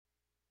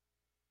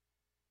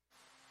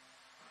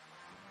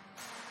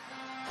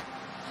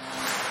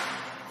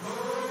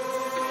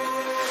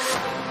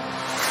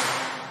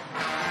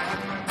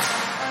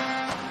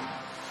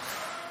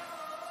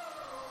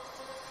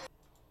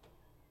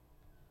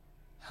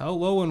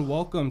Hello and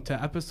welcome to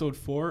episode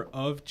 4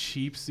 of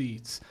Cheap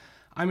Seats.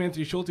 I'm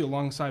Anthony Schulte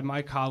alongside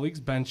my colleagues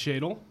Ben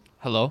Shadle.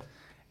 Hello.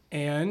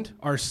 And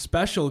our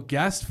special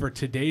guest for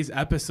today's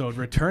episode,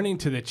 returning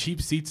to the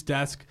Cheap Seats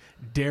desk,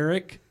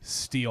 Derek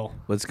Steele.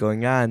 What's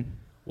going on?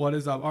 What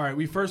is up? All right,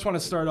 we first want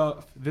to start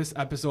off this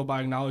episode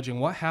by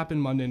acknowledging what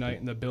happened Monday night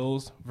in the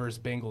Bills versus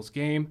Bengals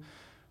game.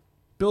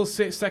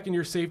 Bills'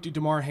 second-year safety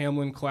Damar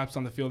Hamlin collapsed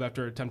on the field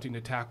after attempting to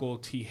tackle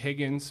T.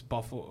 Higgins,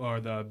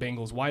 the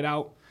Bengals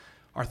wideout.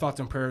 Our thoughts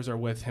and prayers are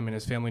with him and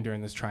his family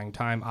during this trying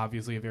time.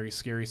 Obviously, a very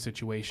scary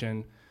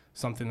situation,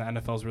 something the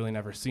NFL's really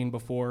never seen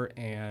before,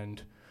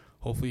 and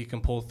hopefully he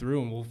can pull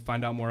through, and we'll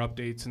find out more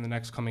updates in the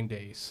next coming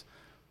days.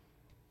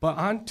 But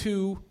we're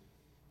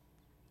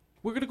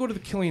going to go to the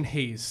Killian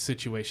Hayes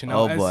situation.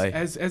 Now, boy.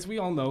 As we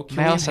all know,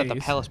 Killian Malice Hayes, at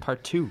the Palace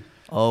Part 2.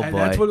 Oh, and boy.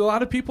 that's what a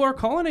lot of people are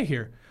calling it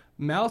here.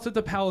 Malice at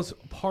the Palace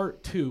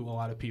Part 2, a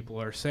lot of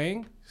people are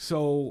saying.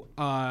 So,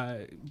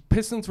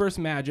 Pistons versus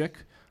Magic,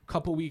 a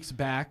couple weeks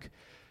back,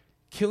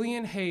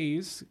 Killian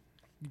Hayes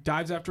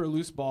dives after a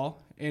loose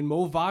ball, and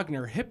Mo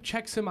Wagner hip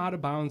checks him out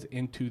of bounds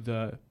into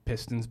the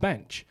Pistons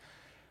bench.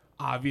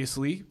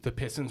 Obviously, the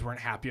Pistons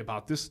weren't happy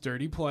about this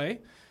dirty play,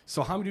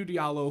 so Hamidou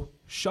Diallo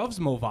shoves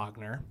Mo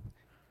Wagner,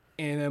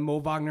 and then Mo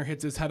Wagner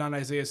hits his head on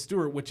Isaiah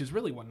Stewart, which is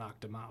really what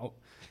knocked him out.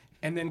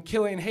 And then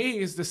Killian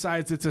Hayes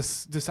decides it's a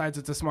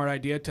smart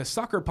idea to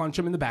sucker punch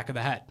him in the back of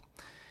the head.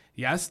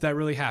 Yes, that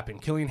really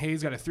happened. Killian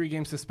Hayes got a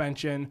 3-game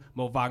suspension,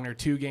 Mo Wagner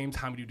 2 games,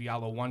 Hamidou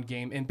Diallo 1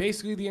 game, and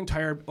basically the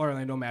entire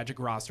Orlando Magic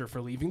roster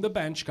for leaving the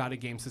bench got a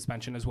game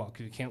suspension as well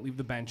because you can't leave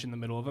the bench in the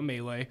middle of a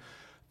melee.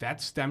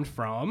 That stemmed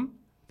from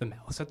the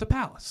Malice at the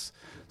Palace.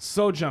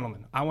 So,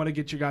 gentlemen, I want to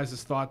get your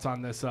guys' thoughts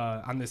on this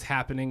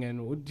happening,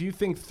 and do you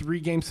think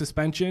 3-game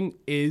suspension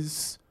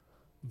is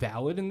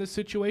valid in this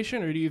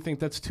situation, or do you think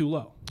that's too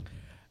low?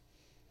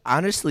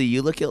 Honestly,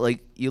 you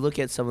look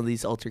at some of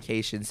these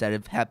altercations that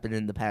have happened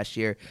in the past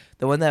year.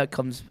 The one that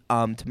comes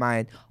to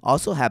mind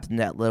also happened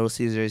at Little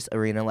Caesars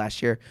Arena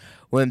last year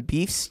when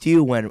Beef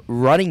Stew went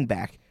running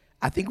back.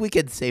 I think we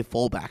could say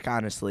fullback,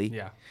 honestly.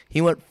 Yeah.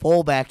 He went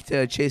fullback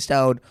to chase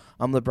down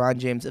LeBron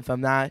James. If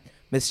I'm not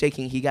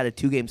mistaken, he got a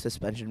 2-game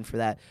suspension for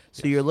that.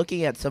 So You're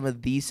looking at some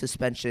of these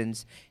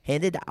suspensions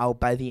handed out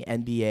by the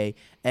NBA,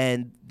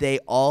 and they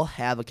all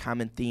have a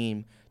common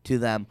theme to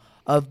them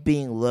of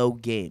being low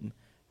game.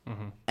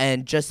 Mm-hmm.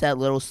 And just that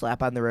little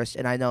slap on the wrist.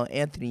 And I know,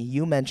 Anthony,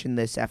 you mentioned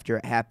this after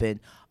it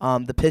happened.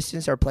 The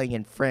Pistons are playing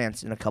in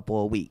France in a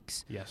couple of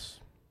weeks. Yes.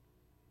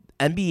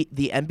 The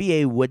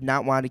NBA would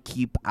not want to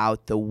keep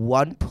out the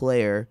one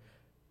player,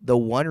 the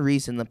one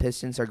reason the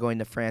Pistons are going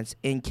to France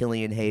in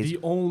Killian Hayes. The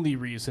only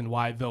reason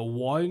why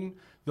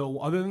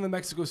other than the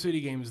Mexico City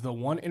games, the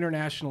one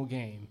international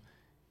game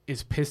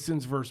is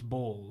Pistons versus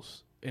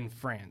Bulls in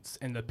France,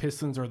 and the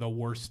Pistons are the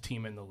worst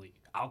team in the league.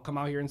 I'll come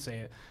out here and say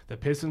it. The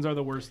Pistons are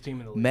the worst team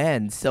in the league.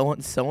 Man,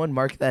 someone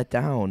mark that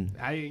down.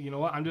 You know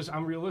what?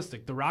 I'm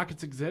realistic. The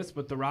Rockets exist,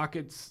 but the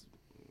Rockets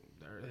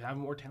have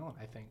more talent,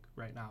 I think,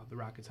 right now. The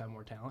Rockets have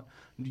more talent.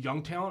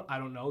 Young talent, I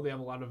don't know. They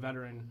have a lot of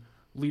veteran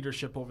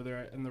leadership over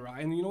there in the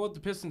Rockets. And you know what? The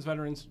Pistons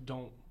veterans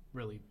don't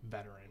really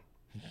veteran.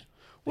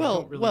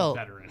 Well,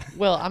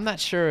 I'm not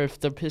sure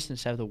if the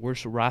Pistons have the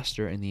worst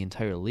roster in the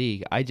entire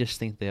league. I just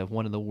think they have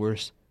one of the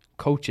worst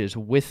coaches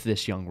with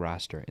this young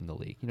roster in the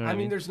league. You know what I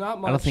mean? There's not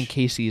much. I don't think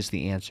Casey is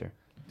the answer.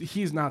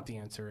 He's not the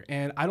answer.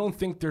 And I don't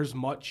think there's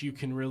much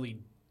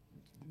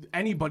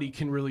anybody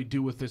can really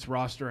do with this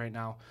roster right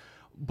now.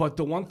 But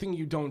the one thing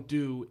you don't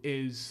do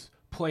is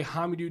play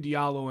Hamidou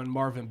Diallo and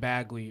Marvin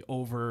Bagley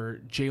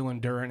over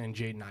Jalen Duren and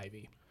Jaden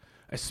Ivey.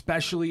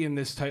 Especially in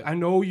this type. I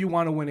know you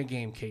want to win a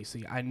game,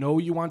 Casey. I know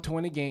you want to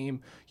win a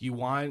game. You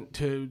want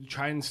to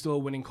try and instill a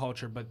winning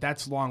culture, but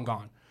that's long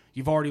gone.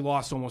 You've already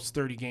lost almost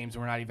 30 games,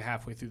 and we're not even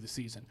halfway through the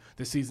season.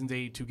 The season's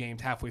 82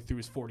 games. Halfway through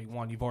is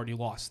 41. You've already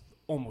lost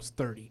almost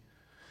 30.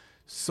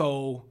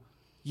 So,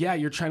 yeah,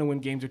 you're trying to win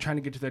games. You're trying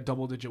to get to that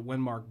double-digit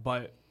win mark,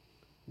 but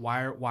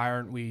why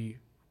aren't we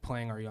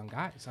playing our young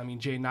guys? I mean,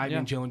 Jaden Ivey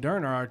and Jalen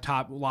Duren are our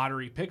top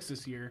lottery picks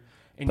this year,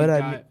 and you've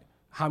got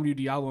Hamidou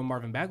Diallo and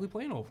Marvin Bagley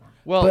playing over him.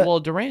 Well,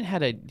 Durant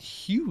had a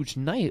huge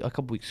night a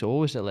couple weeks ago.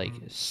 What was it, like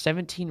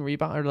 17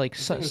 rebounds or like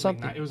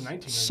something? It was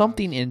 19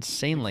 something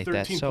insane like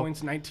that. 13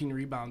 points, 19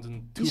 rebounds,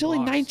 and 2 he's blocks.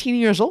 only 19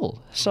 years old.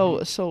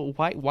 So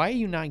why are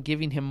you not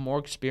giving him more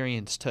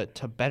experience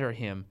to better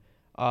him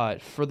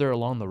further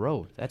along the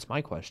road? That's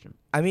my question.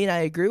 I mean, I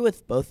agree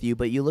with both of you,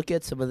 but you look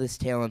at some of this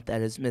talent that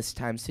has missed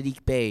time.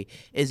 Sadiq Bey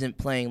isn't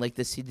playing like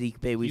the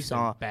Sadiq Bey He's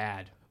been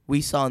bad.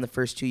 We saw in the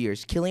first 2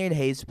 years. Killian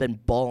Hayes has been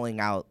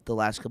balling out the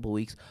last couple of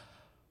weeks.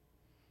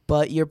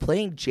 But you're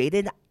playing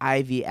Jaden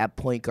Ivey at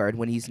point guard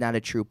when he's not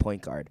a true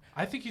point guard.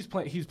 I think he's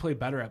played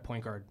better at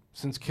point guard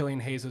since Killian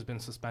Hayes has been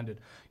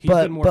suspended.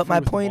 But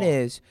my point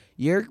is,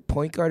 your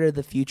point guard of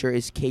the future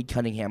is Cade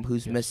Cunningham,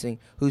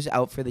 who's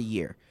out for the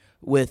year.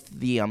 with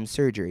the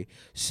surgery.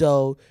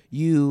 So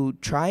you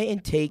try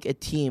and take a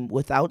team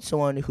without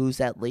someone who's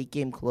that late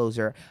game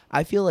closer.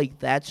 I feel like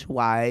that's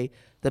why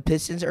the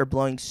Pistons are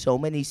blowing so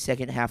many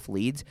second half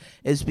leads,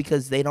 is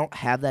because they don't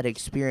have that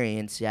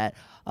experience yet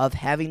of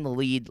having the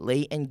lead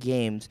late in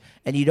games,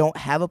 and you don't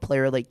have a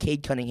player like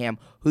Cade Cunningham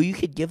who you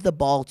could give the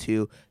ball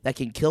to that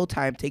can kill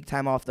time, take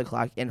time off the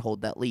clock, and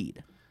hold that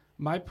lead.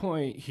 My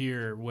point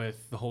here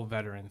with the whole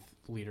veteran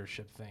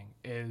leadership thing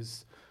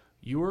is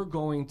you are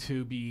going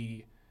to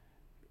be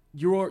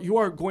in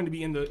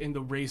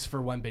the race for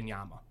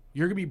Wembanyama.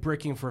 You're going to be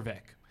bricking for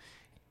Vic.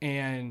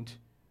 And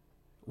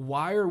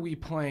why are we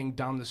playing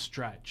down the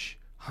stretch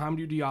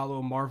Hamidou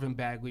Diallo, Marvin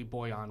Bagley,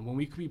 Boyan, when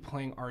we could be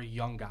playing our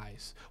young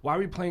guys? Why are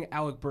we playing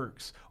Alec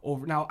Burks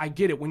over? Now, I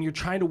get it. When you're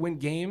trying to win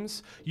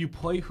games, you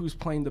play who's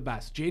playing the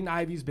best. Jaden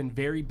Ivey's been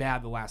very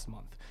bad the last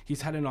month.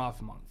 He's had an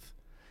off month.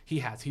 He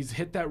has. He's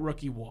hit that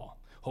rookie wall.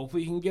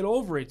 Hopefully he can get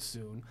over it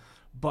soon.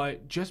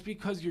 But just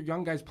because your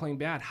young guy's playing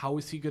bad, how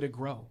is he going to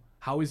grow?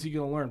 How is he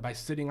going to learn? By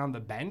sitting on the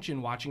bench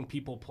and watching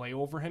people play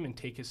over him and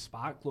take his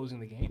spot closing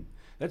the game?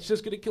 That's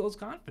just going to kill his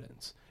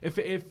confidence. If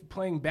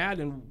playing bad,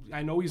 and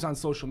I know he's on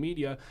social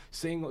media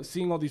seeing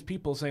all these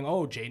people saying,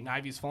 oh, Jaden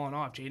Ivey's falling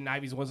off. Jaden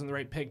Ivey wasn't the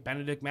right pick.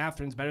 Benedict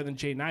Matherin's better than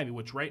Jaden Ivey,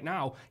 which right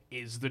now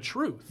is the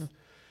truth.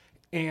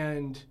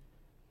 And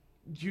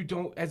you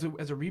don't, as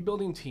a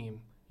rebuilding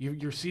team,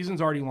 your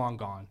season's already long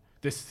gone.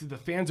 The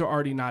fans are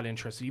already not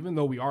interested, even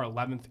though we are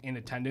 11th in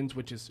attendance,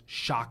 which is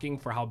shocking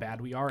for how bad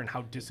we are and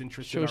how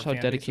disinterested shows our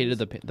how dedicated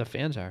the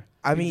fans are.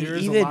 I mean,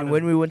 even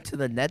when we went to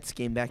the Nets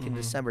game back in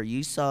December,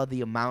 you saw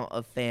the amount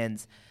of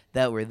fans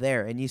that were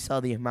there, and you saw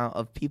the amount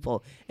of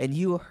people, and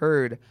you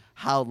heard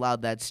how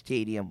loud that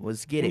stadium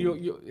was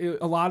getting.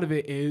 A lot of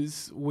it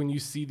is when you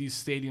see these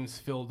stadiums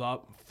filled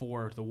up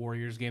for the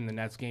Warriors game, the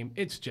Nets game,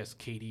 it's just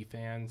KD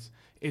fans,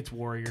 it's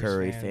Warriors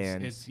Curry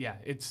fans.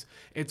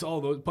 It's all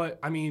those. But,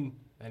 I mean,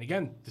 and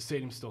again, the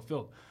stadium's still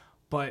filled.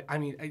 But, I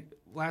mean,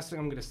 last thing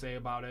I'm going to say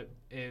about it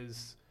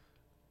is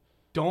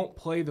don't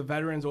play the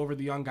veterans over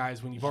the young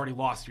guys when you've already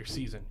lost your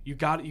season. You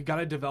got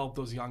to develop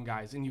those young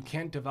guys, and you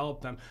can't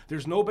develop them.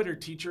 There's no better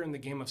teacher in the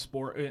game of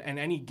sport, in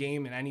any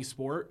game, in any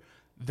sport,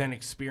 than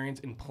experience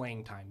in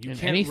playing time. You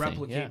can't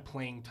replicate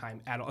playing time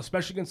at all,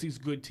 especially against these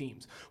good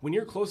teams. When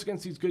you're close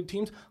against these good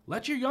teams,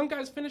 let your young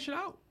guys finish it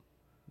out.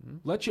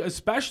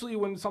 Especially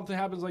when something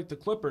happens like the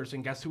Clippers,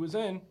 and guess who was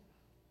in?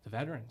 The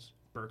veterans.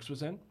 Burks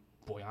was in,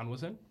 Boyan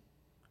was in,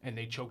 and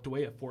they choked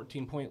away a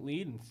 14-point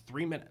lead in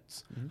 3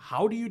 minutes.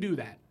 How do you do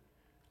that?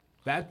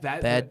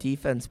 Bad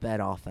defense, bad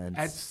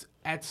offense.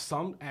 At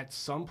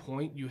some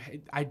point,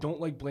 I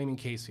don't like blaming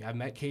Casey. I've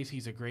met Casey.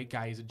 He's a great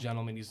guy. He's a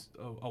gentleman. He's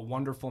a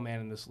wonderful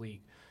man in this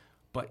league.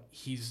 But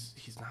he's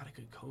not a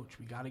good coach.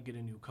 We got to get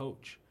a new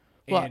coach.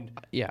 Well,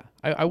 yeah,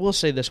 I will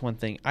say this one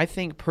thing. I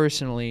think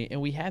personally,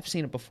 and we have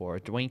seen it before,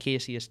 Dwayne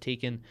Casey has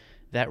taken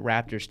that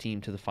Raptors team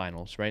to the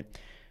finals, right?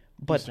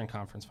 But Eastern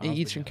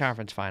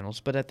Conference Finals.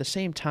 But at the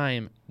same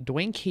time,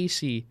 Dwayne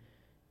Casey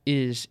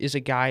is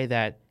a guy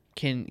that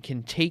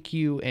can take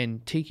you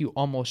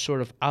almost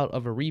sort of out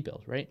of a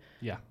rebuild, right?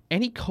 Yeah.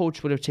 Any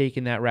coach would have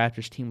taken that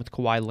Raptors team with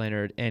Kawhi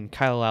Leonard and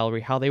Kyle Lowry,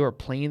 how they were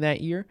playing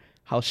that year,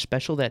 how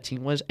special that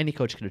team was. Any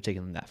coach could have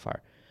taken them that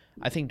far.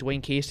 I think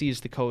Dwayne Casey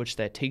is the coach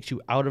that takes you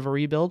out of a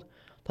rebuild.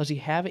 Does he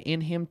have it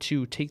in him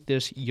to take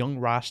this young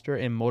roster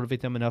and motivate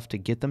them enough to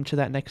get them to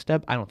that next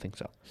step? I don't think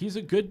so. He's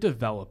a good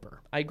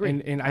developer. I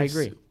agree. And I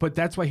agree. But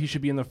that's why he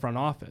should be in the front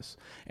office.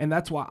 And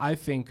that's why I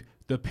think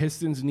the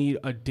Pistons need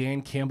a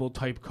Dan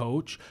Campbell-type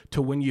coach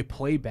to when you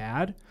play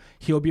bad,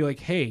 he'll be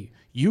like, hey,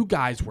 you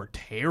guys were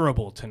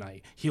terrible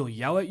tonight. He'll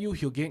yell at you.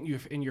 He'll get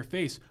in your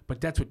face. But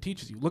that's what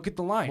teaches you. Look at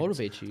the Lions.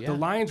 Motivates you, yeah. The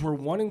Lions were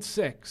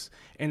 1-6.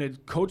 And a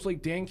coach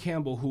like Dan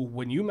Campbell, who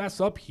when you mess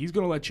up, he's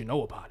going to let you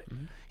know about it.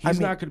 He's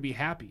not going to be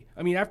happy.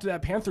 I mean, after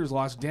that Panthers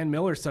loss, Dan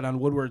Miller said on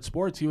Woodward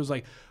Sports, he was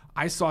like,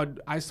 I saw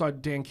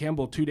Dan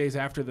Campbell 2 days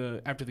after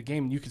the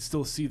game, and you could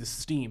still see the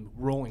steam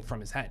rolling from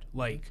his head.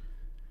 Like,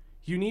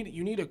 you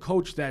need a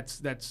coach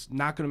that's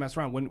not going to mess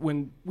around.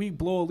 When we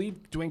blow a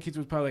lead, Dwayne Casey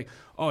was probably like,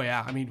 oh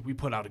yeah, I mean, we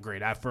put out a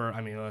great effort.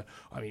 I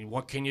mean,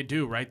 what can you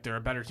do, right? They're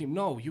a better team.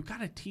 No, you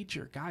got to teach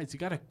your guys. You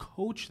got to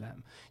coach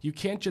them. You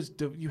can't just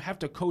you have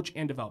to coach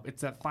and develop.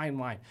 It's that fine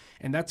line,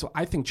 and that's what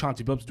I think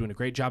Chauncey Billups is doing a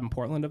great job in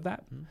Portland of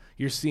that.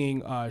 You're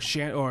seeing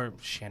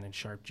Shannon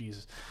Sharp,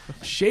 Jesus,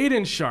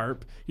 Shaedon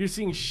Sharp. You're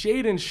seeing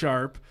Shaedon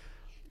Sharp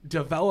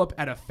develop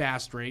at a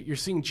fast rate. You're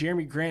seeing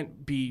Jeremy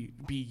Grant be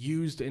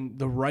used in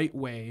the right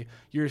way.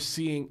 You're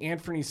seeing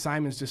Anthony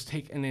Simons just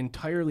take an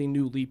entirely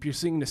new leap. You're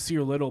seeing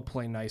Nasir Little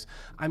play nice.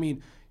 I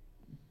mean,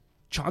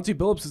 Chauncey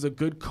Billups is a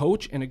good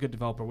coach and a good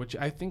developer, which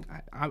I think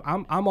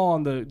I'm all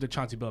on the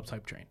Chauncey Billups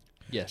hype train.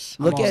 Yes.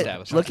 Look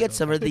at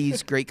some of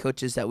these great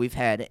coaches that we've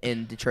had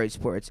in Detroit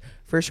sports.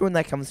 First one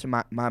that comes to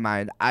my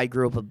mind, I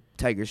grew up a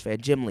Tigers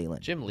fan, Jim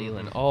Leland. Jim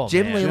Leland.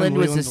 Jim Leland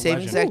was the same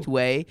exact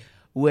way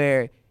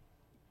where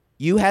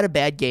you had a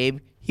bad game,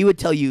 he would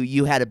tell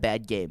you had a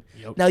bad game.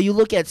 Yep. Now you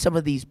look at some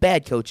of these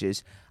bad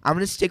coaches. I'm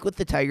going to stick with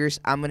the Tigers.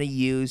 I'm going to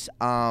use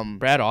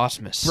Brad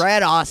Osmus.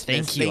 Brad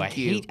Osmus. Thank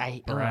you.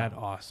 Brad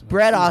Osmus.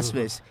 Brad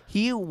Osmus.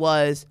 He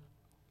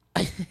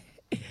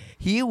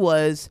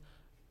was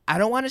I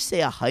don't want to say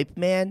a hype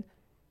man,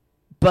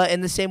 but in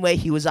the same way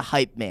he was a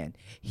hype man.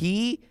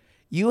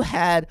 You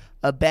had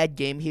a bad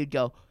game, he would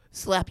go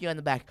slap you on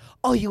the back.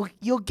 Oh,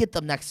 you'll get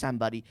them next time,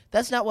 buddy.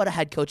 That's not what a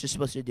head coach is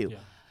supposed to do. Yeah.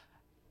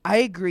 I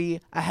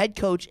agree. A head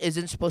coach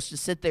isn't supposed to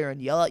sit there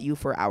and yell at you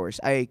for hours.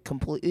 I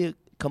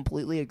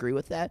completely agree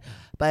with that.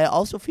 But I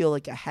also feel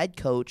like a head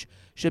coach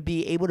should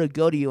be able to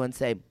go to you and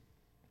say,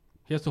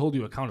 he has to hold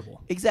you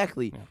accountable.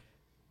 exactly.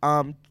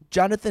 Yeah.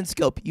 Jonathan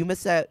Scope, you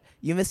missed that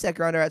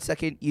grounder at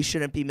second. You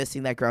shouldn't be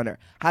missing that grounder.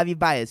 Javi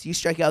Baez, you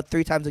strike out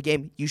 3 times a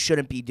game. You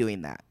shouldn't be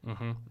doing that.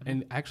 Mm-hmm.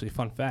 And actually,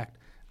 fun fact,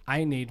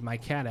 I named my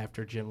cat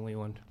after Jim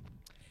Leland.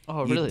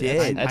 Oh, You really?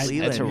 did. That's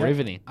Leland.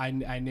 riveting. I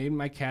named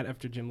my cat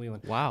after Jim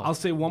Leland. Wow. I'll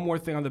say one more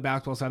thing on the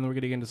basketball side, and then we're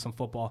going to get into some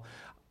football.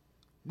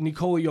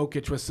 Nikola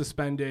Jokic was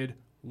suspended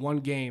 1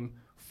 game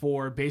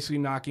for basically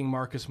knocking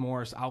Marcus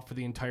Morris out for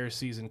the entire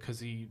season because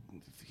he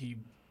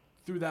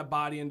threw that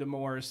body into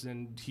Morris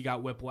and he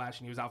got whiplash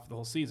and he was out for the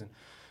whole season.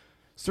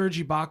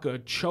 Serge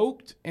Ibaka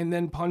choked and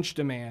then punched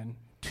a man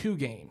 2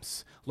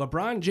 games.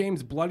 LeBron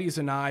James bloodies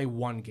an eye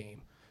 1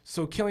 game.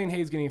 So Killian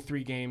Hayes getting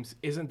 3 games,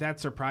 isn't that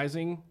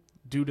surprising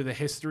due to the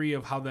history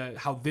of how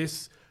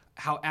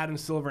Adam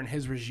Silver and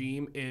his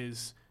regime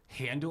is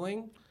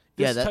handling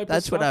this type of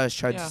that's what stuff? I was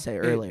trying to say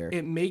earlier.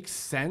 It makes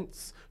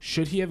sense.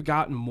 Should he have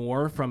gotten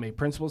more from a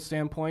principal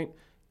standpoint?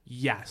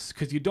 Yes,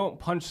 because you don't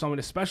punch someone,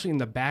 especially in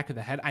the back of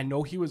the head. I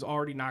know he was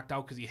already knocked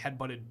out because he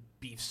headbutted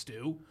beef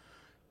stew.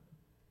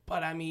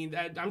 But, I mean,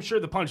 I'm sure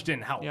the punch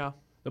didn't help. Yeah.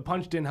 The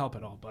punch didn't help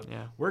at all. But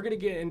Yeah. we're going to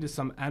get into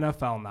some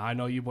NFL now. I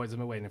know you boys have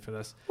been waiting for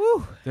this.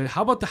 Whew.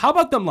 How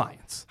about them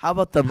Lions? How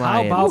about the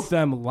Lions? How about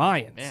them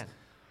Lions? Man.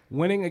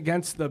 Winning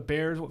against the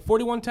Bears,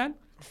 41-10?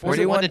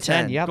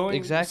 41-10. Yep, Going,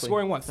 exactly.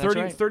 Scoring what? That's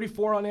 30, right.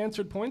 34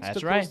 unanswered points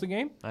That's to right. close the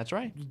game? That's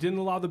right. You didn't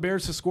allow the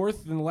Bears to score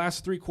in the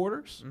last 3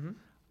 quarters? Mm-hmm.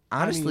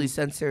 Honestly, I mean,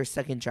 since their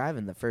second drive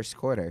in the first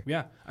quarter.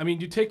 Yeah. I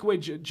mean, you take away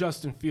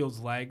Justin Fields'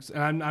 legs,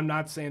 and I'm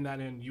not saying that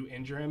and you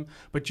injure him,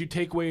 but you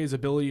take away his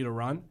ability to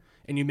run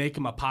and you make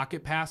him a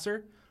pocket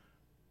passer,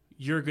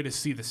 you're going to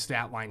see the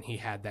stat line he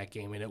had that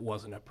game, and it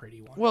wasn't a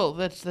pretty one. Well,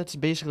 that's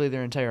basically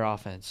their entire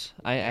offense.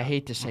 I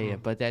hate to say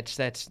it, but that's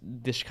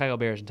the Chicago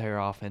Bears' entire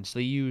offense.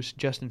 They use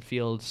Justin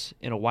Fields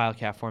in a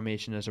wildcat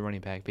formation as a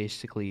running back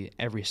basically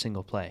every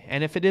single play.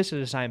 And if it is a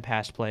designed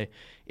pass play,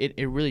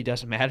 it really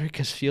doesn't matter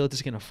because Fields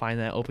is going to find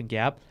that open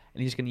gap,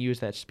 and he's going to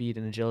use that speed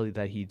and agility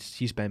that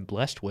he's been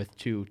blessed with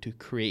to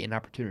create an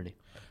opportunity.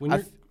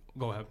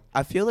 Go ahead.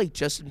 I feel like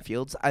Justin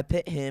Fields, I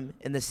put him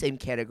in the same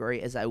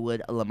category as I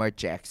would a Lamar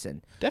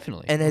Jackson.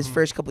 Definitely. In his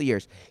first couple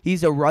years.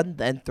 He's a run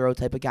then throw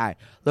type of guy.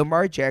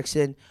 Lamar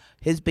Jackson,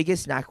 his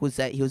biggest knock was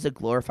that he was a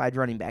glorified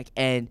running back,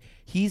 and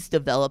he's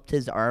developed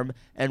his arm.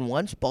 And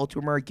once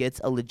Baltimore gets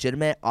a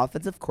legitimate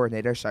offensive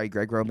coordinator, sorry,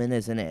 Greg Roman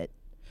isn't it,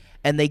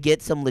 and they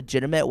get some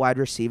legitimate wide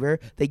receiver,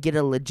 they get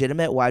a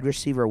legitimate wide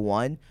receiver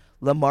 1,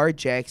 Lamar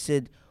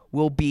Jackson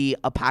will be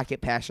a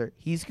pocket passer.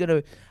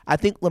 I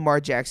think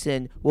Lamar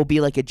Jackson will be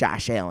like a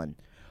Josh Allen,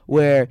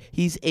 where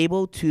he's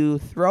able to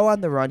throw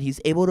on the run, he's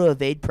able to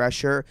evade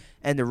pressure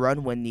and to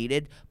run when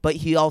needed, but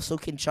he also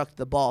can chuck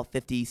the ball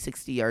 50,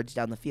 60 yards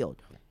down the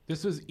field.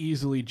 This was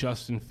easily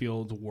Justin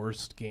Fields'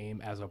 worst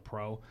game as a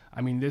pro. I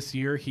mean, this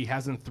year he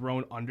hasn't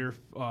thrown under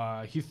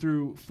he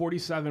threw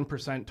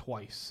 47%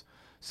 twice.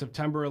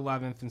 September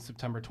 11th and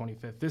September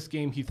 25th. This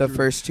game he The threw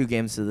first 2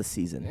 games of the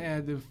season.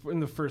 in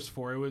the first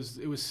 4. It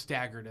was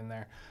staggered in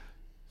there.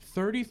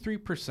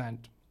 33%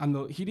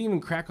 he didn't even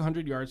crack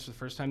 100 yards for the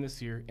first time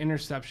this year.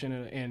 Interception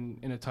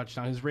and a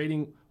touchdown. His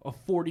rating a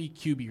 40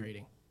 QB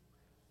rating.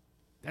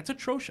 That's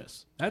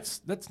atrocious.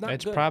 That's not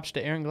It's good. props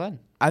to Aaron Glenn.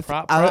 I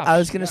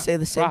was going to say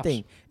the same Props.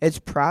 thing. It's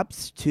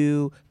props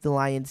to the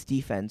Lions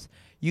defense.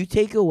 You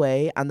take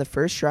away on the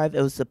first drive,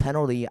 it was the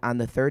penalty on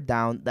the 3rd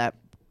down that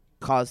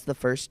caused the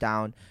first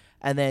down,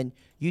 and then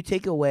you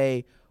take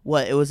away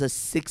it was a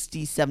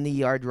 60,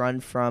 70-yard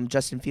run from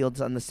Justin Fields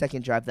on the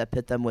second drive that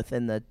put them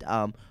within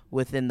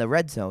the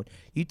red zone.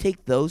 You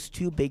take those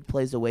 2 big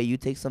plays away, you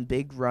take some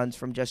big runs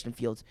from Justin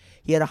Fields.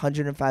 He had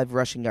 105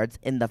 rushing yards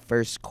in the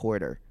first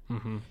quarter.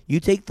 Mm-hmm.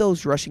 You take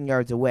those rushing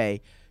yards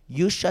away,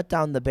 you shut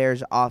down the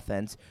Bears'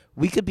 offense.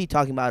 We could be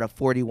talking about a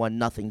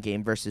 41-0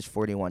 game versus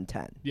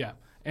 41-10. Yeah,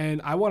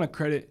 and I want to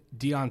credit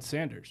Deion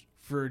Sanders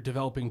for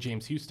developing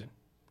James Houston.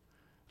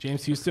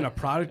 James Houston, a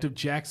product of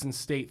Jackson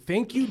State.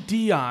 Thank you,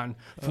 Deion,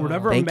 for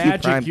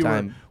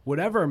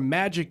whatever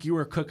magic you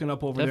were cooking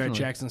up over there at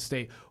Jackson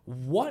State.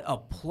 What a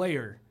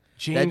player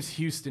James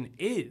Houston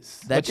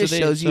is. That just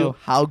shows you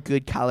how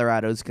good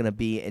Colorado is going to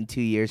be in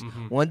 2 years.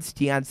 Mm-hmm. Once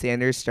Deion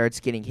Sanders starts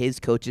getting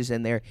his coaches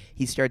in there,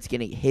 he starts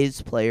getting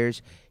his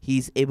players,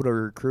 he's able to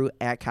recruit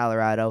at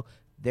Colorado.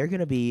 They're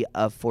going to be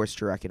a force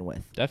to reckon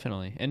with.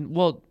 Definitely. And,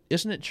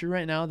 isn't it true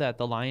right now that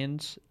the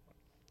Lions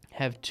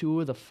have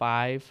 2 of the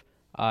 5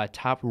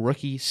 top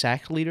rookie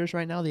sack leaders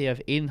right now. They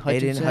have Aiden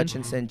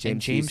Hutchinson,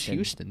 James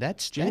Houston.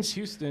 James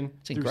Houston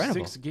through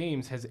incredible. 6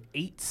 games has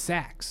 8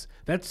 sacks.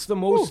 That's the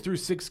most through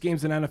 6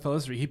 games in NFL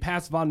history. He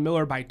passed Von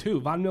Miller by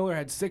 2. Von Miller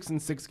had 6 in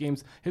 6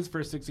 games, his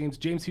first 6 games.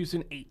 James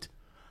Houston, 8.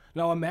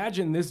 Now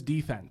imagine this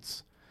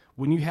defense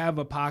when you have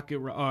a pocket,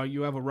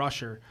 you have a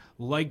rusher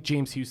like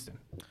James Houston.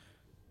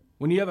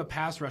 When you have a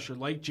pass rusher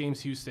like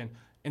James Houston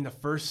in the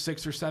first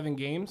 6 or 7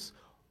 games,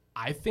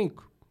 I think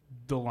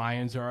the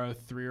Lions are a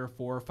 3 or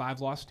 4 or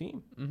 5 loss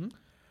team. Mm-hmm.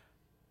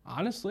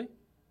 Honestly,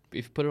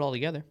 if you put it all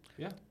together.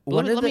 Yeah.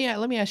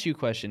 Let me ask you a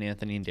question,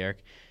 Anthony and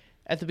Derek.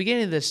 At the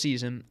beginning of this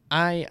season,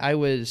 I'm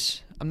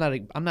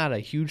not a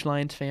huge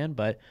Lions fan,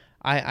 but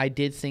I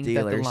did think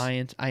that the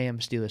Lions. I am a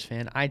Steelers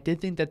fan. I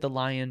did think that the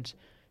Lions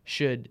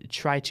should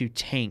try to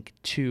tank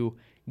to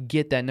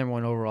get that number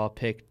 1 overall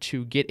pick,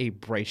 to get a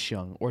Bryce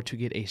Young or to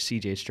get a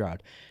C.J.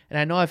 Stroud. And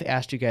I know I've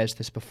asked you guys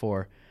this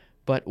before,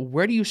 but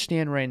where do you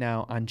stand right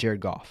now on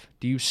Jared Goff?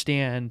 Do you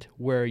stand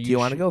where you? Do you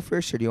want to go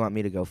first, or do you want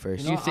me to go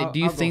first? Do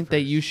you think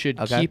that you should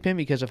keep him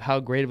because of how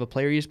great of a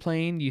player he's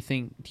playing? Do you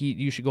think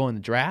you should go in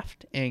the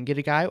draft and get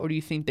a guy, or do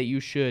you think that you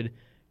should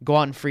go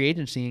out in free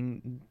agency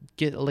and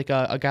get like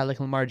a guy like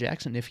Lamar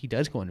Jackson if he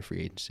does go into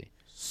free agency?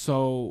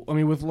 So, I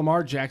mean, with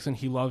Lamar Jackson,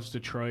 he loves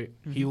Detroit.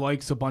 Mm-hmm. He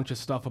likes a bunch of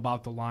stuff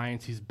about the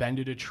Lions. He's been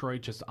to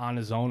Detroit just on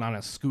his own on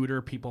a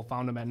scooter. People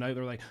found him at night.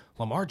 They're like,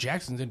 Lamar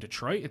Jackson's in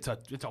Detroit? It's a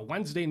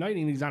Wednesday night,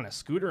 and he's on a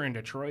scooter in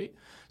Detroit.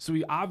 So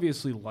he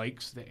obviously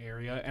likes the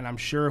area, and I'm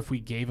sure if we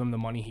gave him the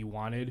money he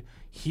wanted,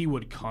 he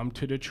would come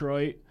to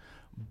Detroit.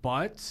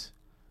 But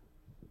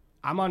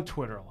I'm on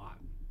Twitter a lot.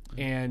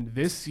 And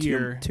this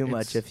year... Too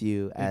much if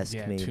you ask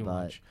me. Too but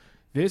much.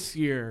 This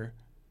year...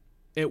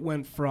 It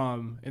went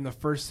from, in the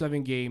first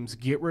 7 games,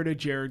 get rid of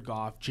Jared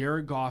Goff.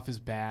 Jared Goff is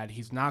bad.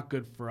 He's not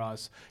good for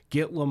us.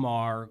 Get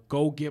Lamar.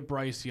 Go get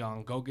Bryce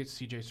Young. Go get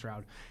C.J.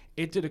 Stroud.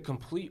 It did a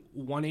complete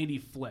 180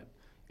 flip.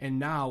 And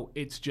now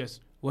it's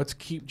just, let's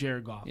keep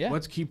Jared Goff. Yeah.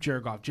 Let's keep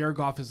Jared Goff. Jared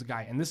Goff is the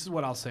guy. And this is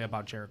what I'll say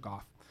about Jared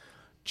Goff.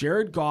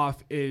 Jared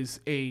Goff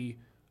is he's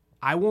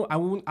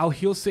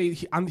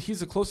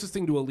the closest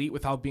thing to elite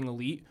without being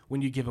elite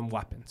when you give him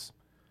weapons.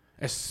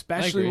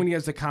 Especially when he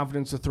has the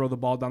confidence to throw the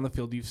ball down the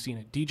field. You've seen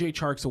it. DJ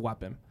Chark's a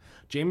weapon.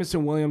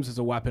 Jamison Williams is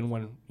a weapon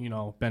when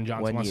Ben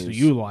Johnson wants to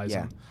utilize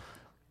him.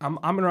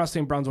 Amon-Ra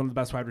St. Brown's one of the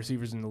best wide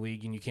receivers in the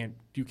league, and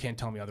you can't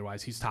tell me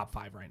otherwise. He's top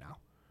 5 right now,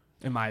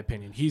 in my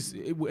opinion. He's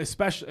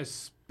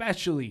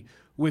especially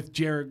with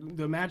Jared,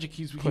 the magic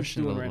he's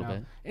doing right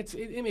now.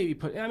 It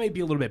may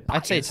be a little bit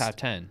biased. I'd say top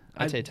 10.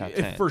 I'd say top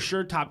 10 for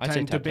sure. Top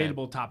 10,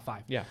 debatable top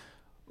 5. Yeah,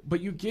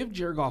 but you give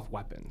Jared Goff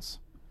weapons,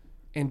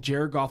 and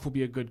Jared Goff will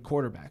be a good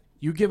quarterback.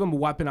 You give him a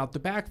weapon out the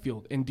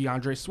backfield in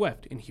DeAndre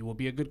Swift, and he will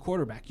be a good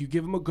quarterback. You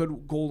give him a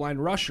good goal line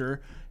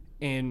rusher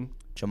in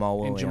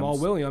Jamal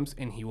Williams,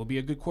 and he will be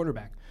a good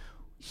quarterback.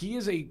 He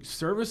is a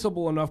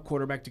serviceable enough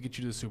quarterback to get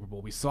you to the Super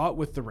Bowl. We saw it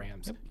with the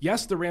Rams. Yep.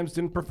 Yes, the Rams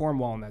didn't perform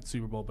well in that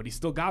Super Bowl, but he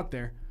still got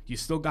there. You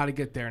still got to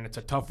get there, and it's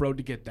a tough road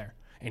to get there,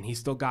 and he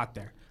still got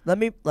there. Let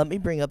me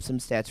bring up some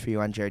stats for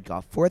you on Jared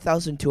Goff.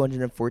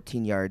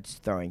 4,214 yards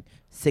throwing,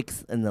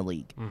 6th in the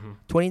league. Mm-hmm.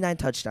 29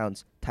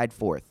 touchdowns, tied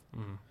 4th.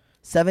 Mm-hmm.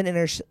 7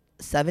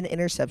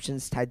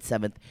 interceptions, tied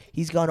 7th.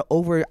 He's gone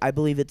over, I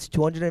believe it's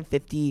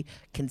 250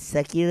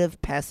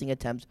 consecutive passing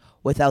attempts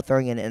without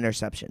throwing an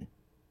interception.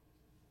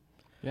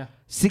 Yeah.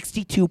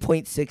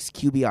 62.6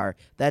 QBR.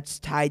 That's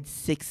tied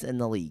 6th in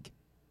the league.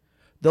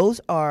 Those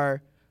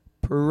are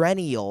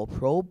perennial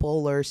Pro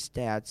Bowler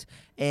stats.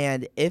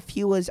 And if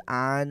he was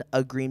on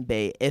a Green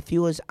Bay, if he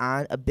was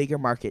on a bigger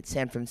market,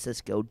 San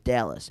Francisco,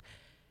 Dallas,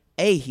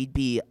 A, he'd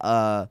be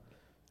a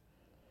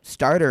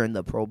starter in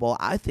the Pro Bowl.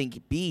 I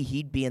think B,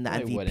 he'd be in the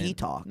MVP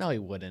talk. No, he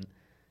wouldn't.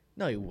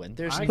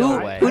 There's no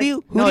way. Who do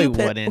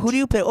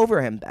you pit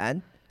over him,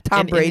 Ben?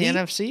 Tom Brady? In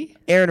the NFC?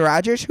 Aaron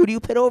Rodgers? Who do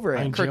you pit over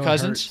him? Kirk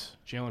Cousins?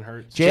 Jalen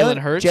Hurts.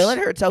 Jalen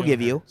Hurts, I'll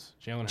give you.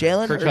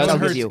 Jalen Hurts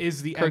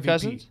is the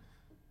MVP.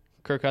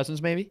 Kirk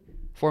Cousins, maybe?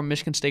 Former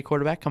Michigan State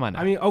quarterback? Come on now.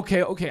 I mean,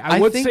 okay. I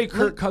would say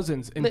Kirk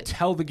Cousins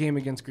until the game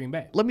against Green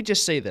Bay. Let me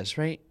just say this,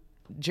 right?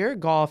 Jared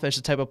Goff is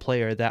the type of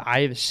player that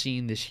I have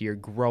seen this year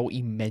grow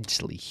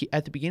immensely.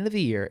 At the beginning of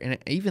the year, and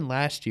even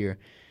last year,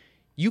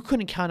 you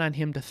couldn't count on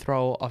him to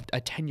throw a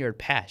 10-yard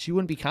pass. You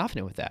wouldn't be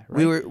confident with that,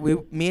 right?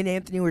 Me and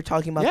Anthony were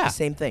talking about the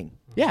same thing.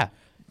 Yeah.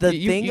 The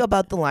thing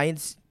about the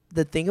Lions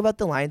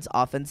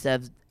offense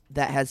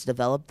that has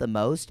developed the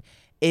most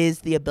is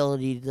the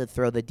ability to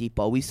throw the deep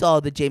ball. We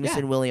saw the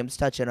Jamison Williams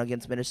touchdown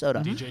against Minnesota.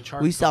 DJ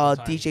Chark. We saw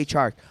DJ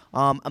Chark,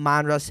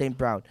 Amon-Ra St.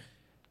 Brown.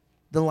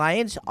 The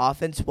Lions'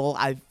 offense,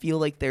 I feel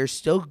like there's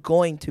still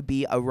going to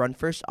be a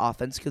run-first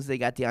offense because they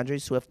got DeAndre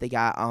Swift, they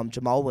got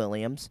Jamal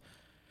Williams.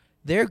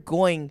 They're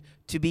going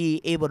to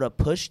be able to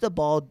push the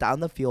ball down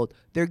the field.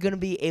 They're going to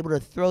be able to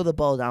throw the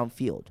ball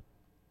downfield.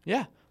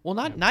 Yeah. Well,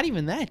 not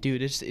even that,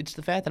 dude. It's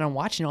the fact that I'm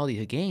watching all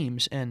these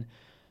games, and,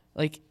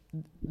 like,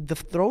 the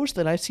throws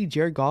that I see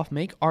Jared Goff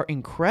make are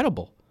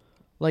incredible.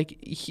 Like,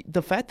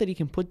 the fact that he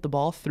can put the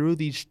ball through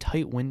these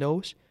tight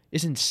windows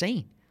is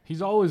insane.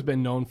 He's always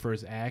been known for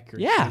his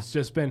accuracy. Yeah. It's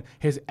just been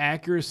his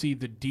accuracy,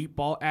 the deep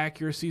ball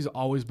accuracy has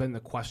always been the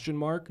question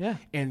mark. Yeah.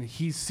 And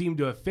he seemed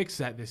to have fixed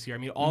that this year. I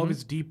mean, all of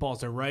his deep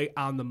balls are right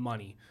on the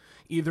money.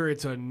 Either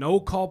it's a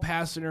no-call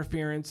pass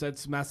interference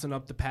that's messing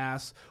up the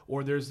pass,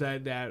 or there's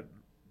that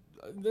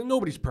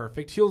nobody's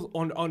perfect. He'll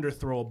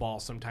underthrow a ball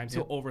sometimes.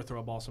 He'll overthrow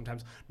a ball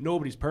sometimes.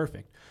 Nobody's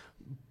perfect.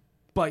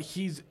 But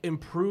he's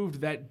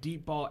improved that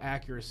deep ball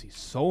accuracy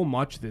so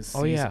much this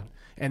season. Yeah.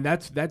 And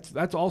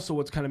that's also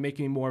what's kind of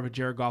making me more of a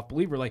Jared Goff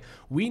believer. Like,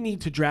 we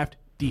need to draft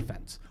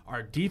defense.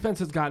 Our defense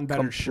has gotten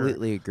better.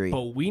 Completely agree.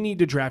 But we need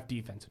to draft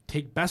defense.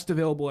 Take best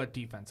available at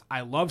defense.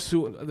 I love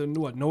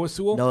Noah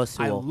Sewell. Noah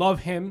Sewell. I love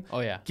him. Oh,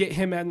 yeah. Get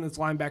him in this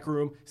linebacker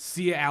room.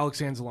 See ya,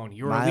 Alex Anzalone.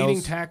 You're Miles, a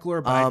leading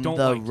tackler, but I don't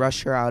the like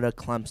rusher out of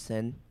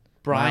Clemson.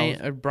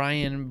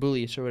 Brian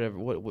Bullies or whatever.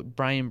 What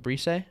Brian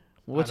Brise?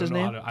 What's his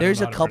name?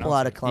 There's a couple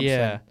out of Clemson.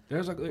 Yeah. I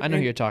know who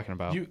and you're talking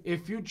about.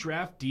 If you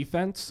draft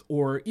defense,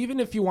 or even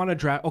if you want to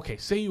draft,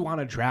 say you want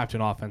to draft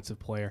an offensive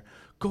player,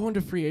 go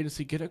into free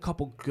agency, get a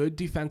couple good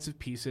defensive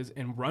pieces,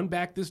 and run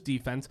back this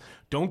defense.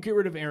 Don't get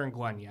rid of Aaron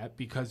Glenn yet,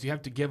 because you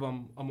have to give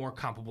them a more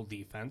comparable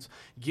defense.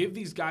 Give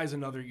these guys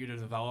another year to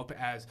develop,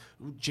 as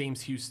James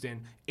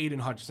Houston,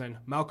 Aiden Hutchinson,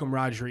 Malcolm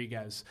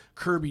Rodriguez,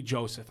 Kirby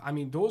Joseph. I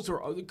mean, those are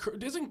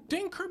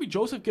didn't Kirby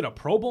Joseph get a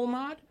Pro Bowl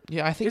nod?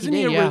 Yeah, I think Isn't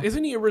he did.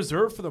 Isn't he a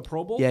reserve for the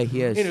Pro Bowl? Yeah,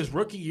 he is. In his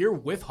rookie year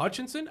with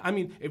Hutchinson? I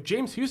mean, if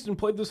James Houston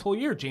played this whole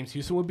year, James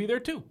Houston would be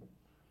there too.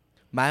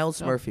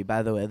 Miles Murphy,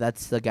 by the way,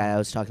 that's the guy I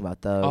was talking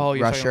about, the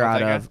you're rusher talking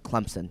out about of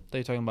Clemson.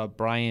 They're talking about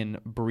Brian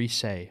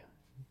Brise,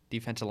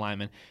 defensive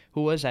lineman,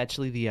 who was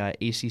actually the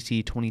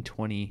ACC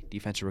 2020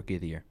 Defensive Rookie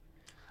of the Year.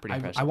 Pretty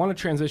impressive. I want to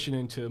transition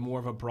into more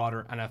of a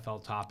broader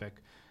NFL topic.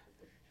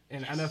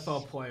 In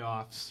NFL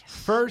playoffs,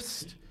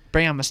 first,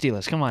 Bring on my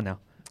Steelers. Come on now.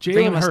 Bring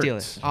on Jalen my Hurts.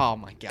 Steelers. Oh,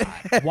 my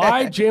God.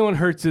 Why Jalen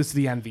Hurts is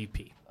the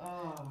MVP?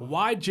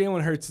 Why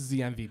Jalen Hurts is the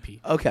MVP?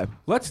 Okay.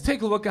 Let's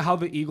take a look at how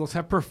the Eagles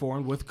have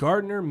performed with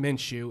Gardner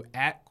Minshew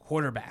at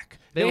quarterback.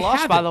 They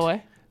lost, by the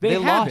way. They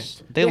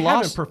lost. They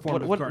lost. haven't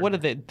performed with What Gardner.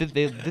 did they?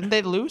 Didn't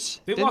they lose?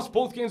 They lost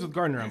both games with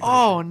Gardner. I'm pretty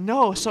Oh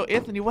no! So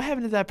Anthony, what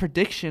happened to that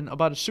prediction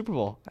about a Super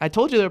Bowl? I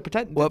told you they were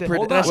pretending. What Did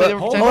pred- I say they were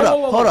hold pretenders?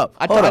 Hold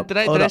up. Did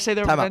I say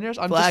they were Time out. pretenders?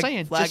 I'm Flag- just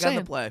saying. Flag Just on saying.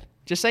 the play.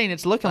 Just saying.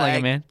 It's looking like it,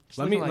 Flag. man. It's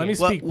Let me looking like it.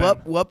 speak. Ben.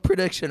 What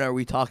prediction are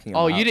we talking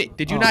about? Oh, you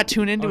did you not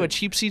tune into a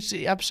cheap seats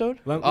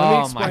episode? Let me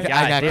Oh explain. my God!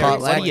 I got Derek, caught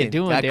what are lacking. you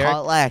doing, Got Derek?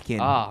 caught lacking.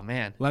 Oh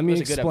man, Let me That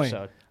was a good explain.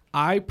 episode.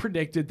 I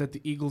predicted that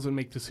the Eagles would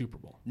make the Super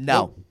Bowl.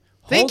 No.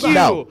 Thank Hold you.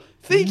 on.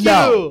 Thank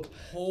No. you.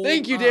 Hold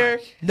Thank you, on.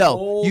 Derek. No.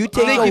 Hold You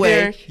take on. Thank you, away.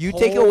 Derek. You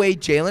take Hold- away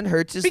Jalen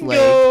Hurts' leg.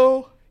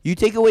 Bingo. You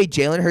take away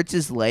Jalen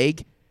Hurts'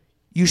 leg.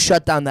 You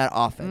shut down that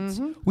offense.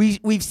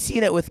 We've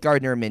seen it with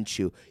Gardner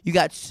Minshew. You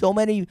got so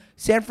many.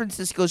 San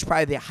Francisco's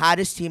probably the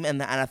hottest team in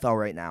the NFL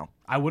right now.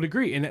 I would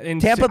agree. And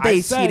Tampa I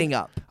Bay's said- heating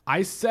up.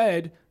 I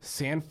said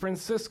San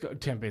Francisco.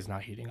 Tampa Bay's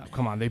not heating up.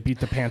 Come on, they beat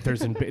the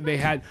Panthers, and they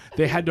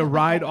had to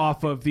ride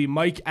off of the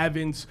Mike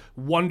Evans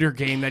wonder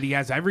game that he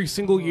has every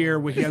single year,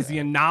 where he has the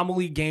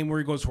anomaly game where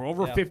he goes for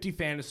over 50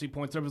 fantasy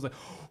points. Everyone's like,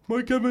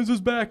 Mike Evans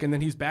is back, and then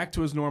he's back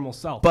to his normal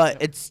self.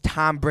 But it's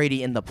Tom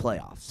Brady in the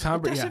playoffs.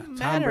 Tom doesn't Tom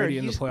matter. Brady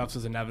in the He's- playoffs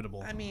is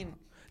inevitable. I mean,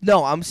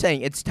 No, I'm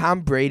saying it's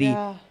Tom Brady.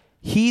 yeah.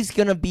 He's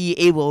going to be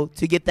able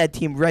to get that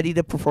team ready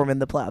to perform in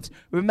the playoffs.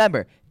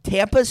 Remember,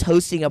 Tampa's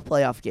hosting a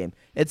playoff game.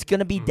 It's going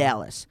to be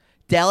Dallas.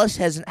 Dallas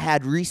hasn't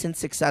had recent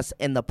success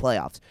in the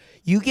playoffs.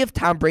 You give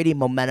Tom Brady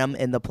momentum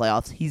in the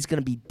playoffs, he's going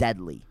to be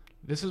deadly.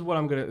 This is what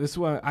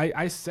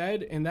I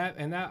said in that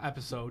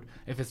episode.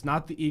 If it's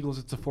not the Eagles,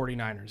 it's the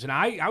 49ers. And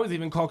I was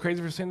even called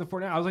crazy for saying the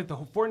 49ers. I was like, the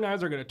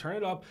 49ers are going to turn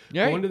it up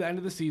You're right. going to the end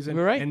of the season.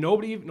 You're right. And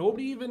nobody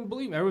even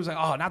believed me. Everyone's like,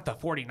 oh, not the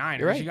 49ers.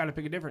 You're right. You got to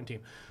pick a different team.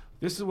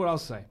 This is what I'll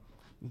say.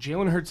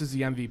 Jalen Hurts is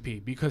the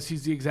MVP because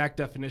he's the exact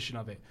definition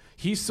of it.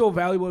 He's so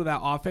valuable to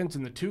that offense.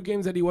 In the 2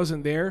 games that he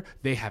wasn't there,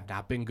 they have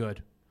not been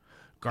good.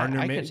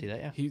 Gardner I Min- can see that,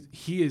 yeah.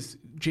 He is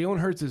Jalen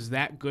Hurts is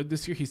that good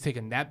this year. He's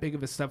taken that big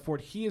of a step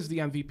forward. He is the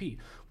MVP.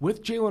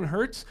 With Jalen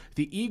Hurts,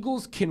 the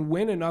Eagles can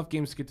win enough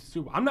games to get to the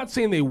Super Bowl. I'm not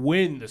saying they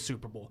win the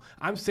Super Bowl.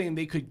 I'm saying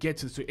they could get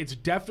to the Super Bowl. It's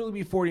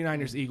definitely be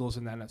 49ers Eagles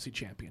in the NFC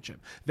Championship.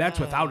 That's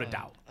without a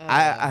doubt.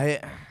 I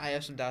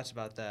have some doubts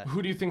about that.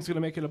 Who do you think's going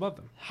to make it above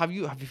them? Have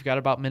you forgot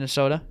about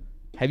Minnesota?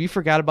 Have you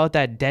forgot about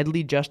that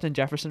deadly Justin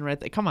Jefferson right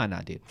there? Come on now,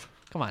 dude.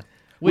 Come on.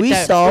 We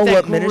saw with that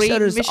what great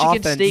Minnesota's Michigan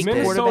offense State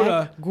did.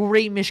 quarterback.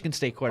 Great Michigan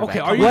State quarterback. Okay,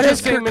 are Come you What just is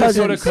saying Kirk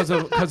Minnesota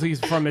Cousins? because he's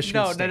from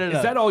Michigan No, State? no.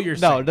 Is that all you're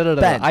saying? No.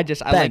 Ben, I Ben,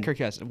 like Kirk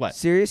Cousins. What?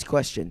 Serious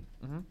question.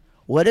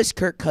 What has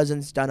Kirk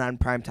Cousins done on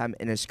primetime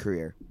in his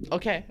career?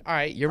 Okay, all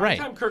right, you're right.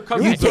 Time Kirk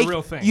Cousins is a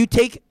real thing. You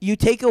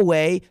take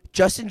away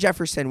Justin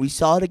Jefferson. We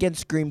saw it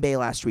against Green Bay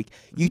last week.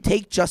 You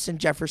take Justin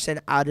Jefferson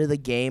out of the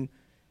game.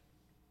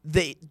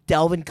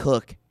 Delvin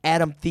Cook,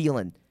 Adam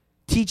Thielen,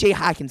 T.J.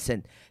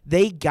 Hawkinson,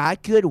 they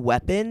got good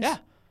weapons. Yeah.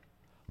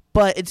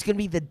 But it's going to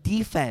be the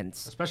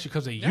defense. Especially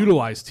because they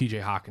utilized T.J.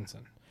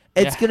 Hawkinson.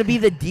 It's Yeah. going to be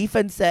the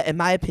defense that, in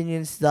my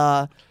opinion, is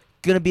going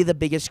to be the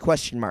biggest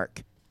question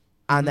mark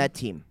on that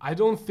team. I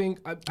don't think.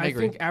 I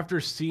agree. think after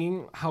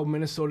seeing how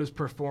Minnesota's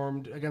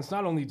performed against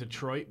not only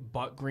Detroit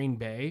but Green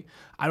Bay,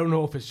 I don't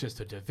know if it's just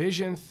a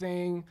division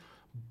thing,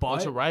 but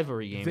It's a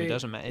rivalry game. It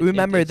doesn't matter.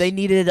 Remember, they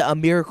needed a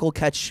miracle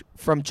catch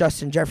from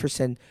Justin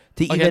Jefferson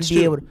to even Against be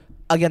who? able to,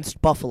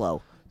 against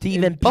Buffalo to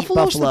even beat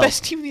Buffalo's Buffalo. the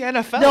best team in the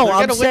NFL. No, They're I'm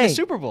gonna saying win the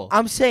Super Bowl.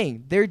 I'm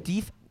saying their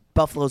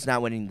Buffalo's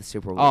not winning the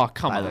Super Bowl. Oh,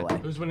 come by on. the way.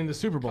 who's winning the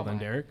Super Bowl then,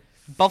 Derek?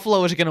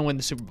 Buffalo is gonna win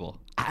the Super Bowl.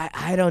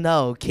 I don't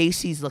know.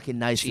 Casey's looking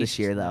nice this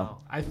year though.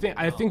 I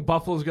think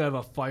Buffalo's gonna have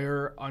a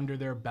fire under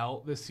their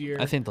belt this year.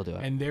 I think they'll do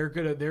it. and they're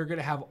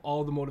gonna have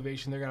all the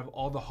motivation. They're gonna have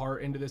all the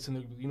heart into this,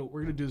 and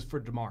we're gonna do this for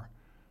DeMar,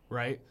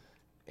 right?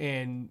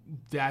 And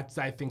that's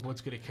I think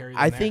what's gonna carry.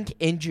 Them I there. think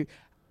injury.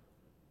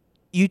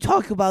 You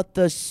talk about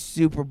the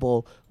Super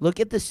Bowl. Look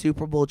at the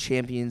Super Bowl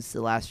champions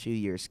the last few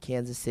years: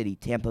 Kansas City,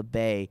 Tampa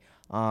Bay.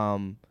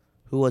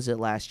 Who was it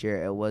last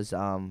year? It was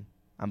I'm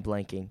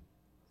blanking.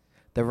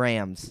 The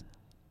Rams.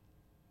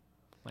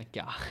 My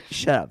God.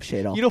 Shut up,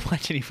 Shadle. You don't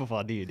watch any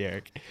football, do you,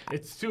 Derek?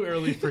 it's too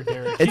early for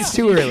Derek. It's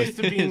too He's early. used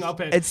to being up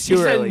at, It's he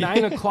too said early.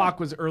 9 o'clock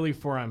was early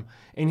for him,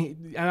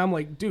 and I'm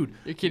like, dude,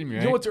 You're kidding me, you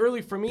right? know what's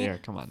early for me?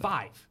 Derek, come on now.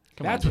 5.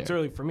 Come That's on, what's Derek.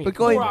 early for me. But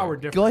going 4-hour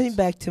difference.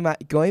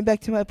 going back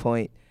to my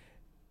point,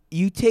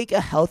 you take a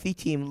healthy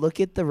team.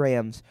 Look at the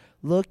Rams.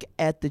 Look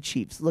at the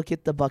Chiefs. Look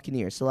at the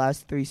Buccaneers. The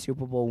last 3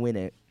 Super Bowl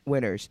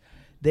winners.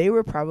 They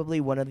were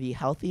probably one of the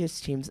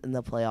healthiest teams in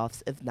the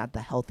playoffs, if not the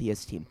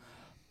healthiest team.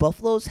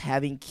 Buffalo's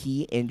having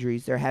key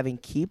injuries. They're having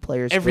key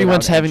players.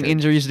 Everyone's go down having injured.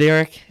 injuries,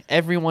 Derek.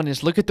 Everyone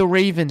is. Look at the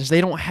Ravens.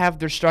 They don't have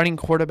their starting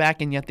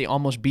quarterback, and yet they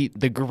almost beat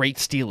the great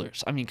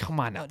Steelers. I mean, come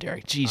on now,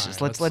 Derek.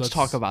 Jesus, All right, let's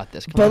talk about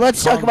this. Come But on.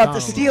 let's talk Calm about the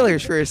down.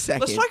 Steelers for a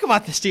second. Let's talk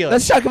about the Steelers.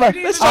 Let's talk about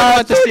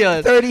the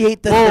Steelers.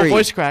 38 to Whoa, 3.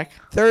 voice crack.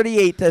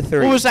 38 to 3.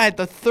 What was that?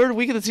 The third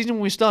week of the season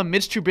when we still have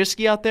Mitch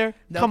Trubisky out there?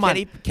 No, Come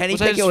Kenny on. Pickett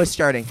that his was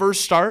starting.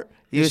 First start.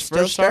 He was His still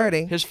first start?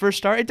 starting. His first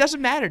start. It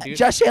doesn't matter, dude.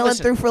 Josh Allen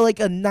Listen, threw for like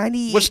a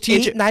Was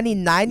TJ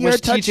 99-yard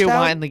Was touchdown. TJ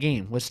Watt in the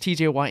game? Was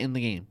TJ Watt in the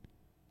game?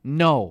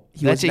 No.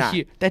 He was not.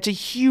 That's a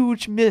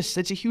huge miss.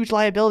 That's a huge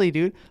liability,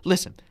 dude.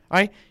 Listen, all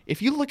right?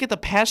 If you look at the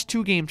past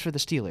 2 games for the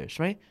Steelers,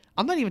 right?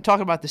 I'm not even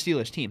talking about the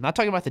Steelers team. I'm not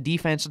talking about the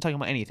defense. I'm talking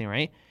about anything,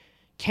 right?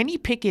 Kenny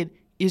Pickett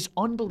is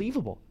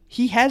unbelievable.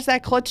 He has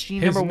that clutch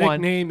gene, His number one.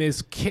 nickname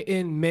is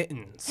Kitten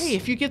Mittens. Hey,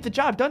 if you get the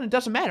job done, it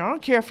doesn't matter. I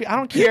don't care if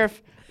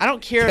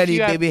Kenny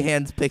you have Baby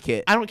Hands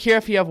Pickett. I don't care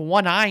if you have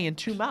 1 eye and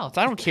 2 mouths.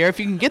 I don't care if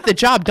you can get the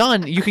job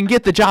done. You can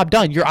get the job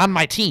done. You're on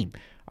my team.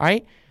 All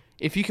right?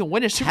 If you can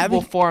win a Super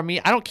Bowl for me,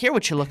 I don't care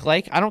what you look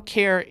like. I don't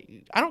care.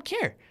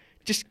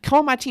 Just come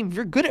on my team. If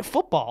you're good at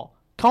football,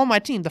 come on my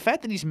team. The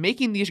fact that he's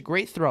making these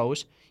great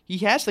throws, he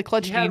has the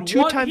clutch gene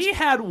 2 times. He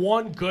had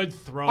one good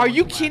throw. Are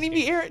you in the last kidding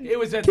me, game. Aaron? It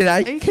was at Can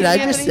I Are you can I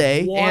kidding just me?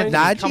 say One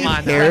Najee come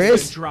on now.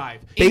 Harris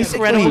drive.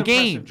 basically Incredible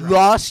game.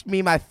 lost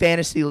me my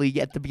fantasy league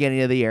at the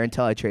beginning of the year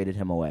until I traded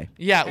him away.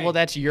 Yeah, Hey, well,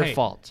 that's your hey,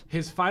 fault.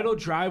 His final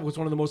drive was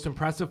one of the most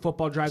impressive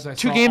football drives I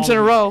saw. 2 games all in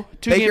a week. row.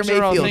 2 Baker games in a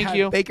row. Mayfield. Thank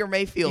you. Baker He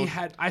Mayfield.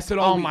 had. I said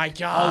all Oh week. my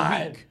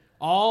God.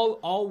 All week.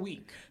 All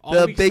week. All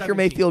The week Baker 17.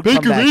 Mayfield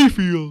comeback.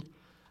 Mayfield.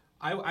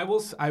 I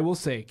will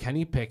say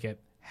Kenny Pickett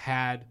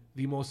had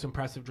the most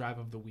impressive drive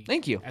of the week.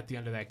 Thank you. At the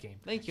end of that game.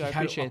 Thank you. He I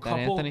had appreciate a that,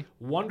 couple Anthony.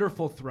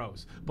 Wonderful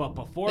throws, but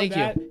before Thank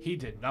that, you. he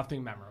did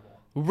nothing memorable.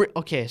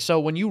 Okay, so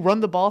when you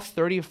run the ball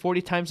 30 or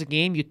 40 times a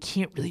game, you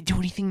can't really do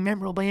anything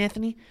memorable,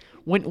 Anthony.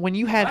 When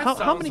you had That how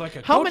sounds many like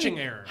a how coaching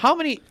many error. how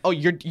many oh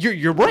you're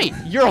right.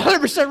 You're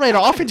 100% right.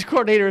 Our offensive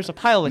coordinator is a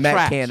pile of Matt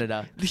trash.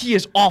 Canada. He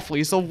is awful.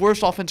 He's the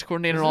worst offensive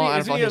coordinator in all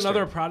Isn't NFL he history.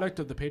 another product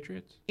of the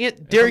Patriots? It,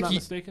 If Derek, I'm not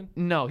mistaken.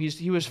 no,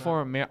 he was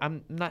former.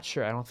 I'm not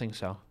sure. I don't think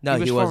so. No,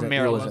 he was he former wasn't. He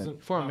Maryland,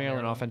 wasn't. former Oh, Maryland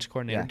Maryland. offensive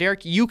coordinator. Yeah.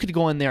 Derek, you could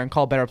go in there and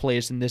call better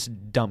plays than this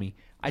dummy.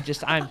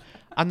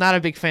 I'm not a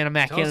big fan of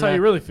Matt Tell us Canada. how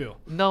you really feel.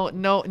 No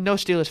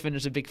Steelers fan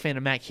is a big fan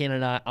of Matt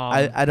Canada.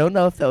 I don't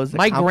know if that was a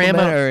my compliment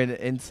grandma- or an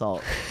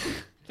insult.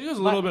 I think it was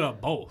a little bit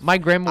of both. My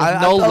grandma with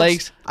I no felt-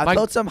 legs. I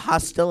felt some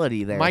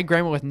hostility there. My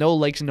grandma with no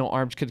legs and no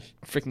arms could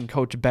freaking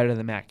coach better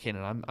than Matt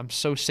Canada. I'm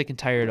so sick and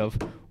tired of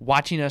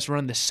watching us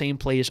run the same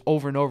plays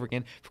over and over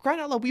again. For crying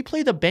out loud, we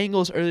played the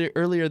Bengals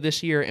earlier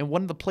this year, and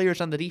one of the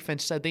players on the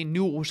defense said they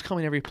knew what was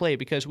coming every play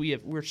because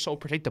we're so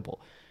predictable.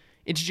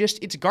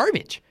 It's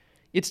garbage.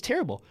 It's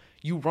terrible.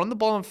 You run the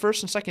ball on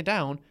first and second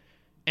down,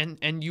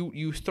 and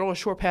you throw a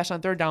short pass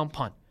on third down,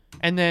 punt.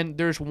 And then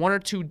there's 1 or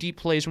 2 deep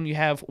plays when you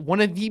have one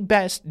of the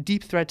best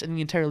deep threats in the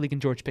entire league in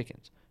George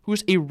Pickens,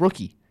 who's a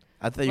rookie.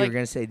 I thought you were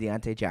going to say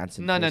Deontay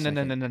Johnson. No. for a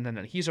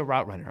second. He's a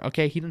route runner.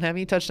 Okay, he didn't have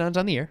any touchdowns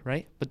on the year,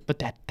 right? But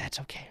that's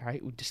okay,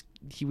 right?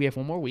 We have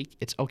 1 more week.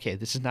 It's okay.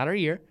 This is not our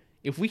year.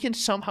 If we can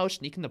somehow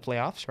sneak in the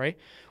playoffs, right?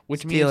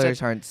 Which means Steelers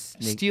that aren't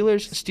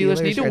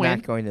Steelers need to are win.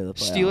 not going to the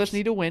playoffs. Steelers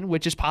need to win,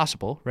 which is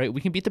possible, right?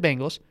 We can beat the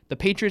Bengals. The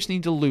Patriots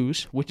need to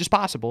lose, which is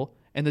possible,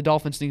 and the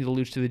Dolphins need to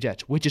lose to the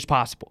Jets, which is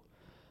possible.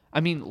 I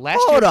mean, last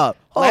year. Hold up.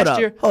 No,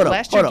 you hold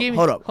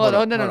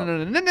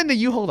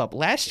up.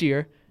 Last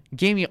year,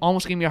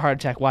 almost gave me a heart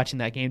attack watching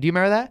that game. Do you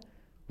remember that?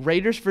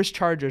 Raiders versus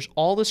Chargers.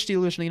 All the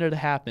Steelers needed to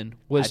happen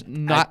was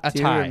not a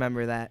tie. I do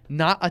remember that.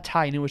 Not a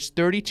tie, and it was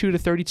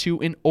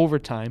 32-32 in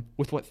overtime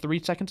with 3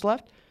 seconds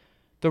left.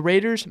 The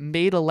Raiders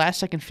made a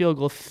last-second field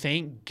goal.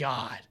 Thank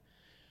God.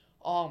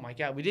 Oh my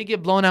God, we did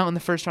get blown out in the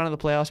first round of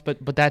the playoffs,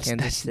 but that's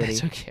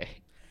okay.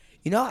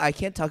 You know, I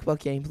can't talk about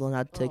getting blown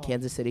out to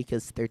Kansas City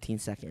because 13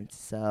 seconds.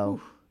 So.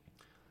 Oof.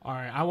 All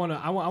right, I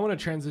want to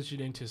transition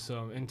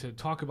into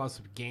talk about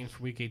some games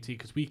for Week 18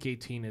 because Week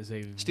 18 is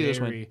a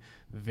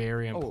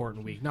very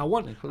important week. Now,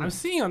 I'm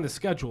seeing on the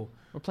schedule.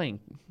 We're playing.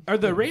 Are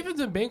the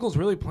Ravens and Bengals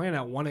really playing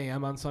at 1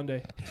 a.m. on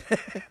Sunday?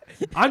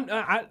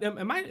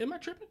 Am I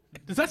tripping?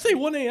 Does that say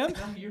 1 a.m.? No,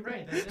 you're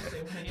right. That does say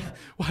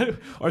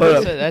 1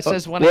 a.m. That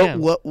says 1 a.m.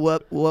 What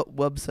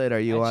website are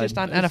you on? It's just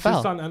on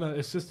NFL.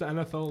 It's just the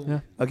NFL. Yeah.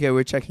 Okay,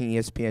 we're checking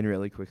ESPN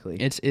really quickly.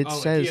 It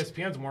says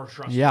ESPN's more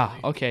trustworthy. Yeah.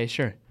 Okay.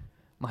 Sure.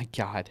 My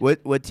God.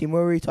 What team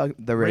were we talking?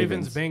 The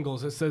Ravens.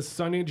 Bengals. It says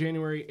Sunday,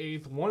 January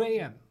 8th, 1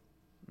 a.m.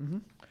 Mm-hmm.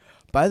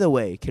 By the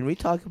way, can we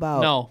talk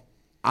about? No.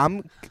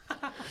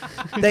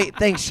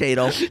 Thanks,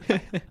 Shadle.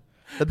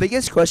 The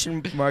biggest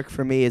question mark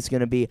for me is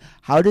going to be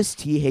how does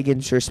T.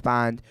 Higgins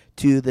respond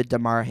to the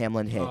Damar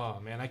Hamlin hit? Oh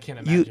man, I can't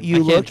imagine.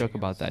 I can't joke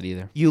about that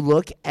either. You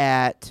look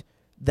at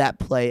that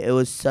play. It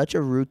was such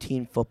a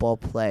routine football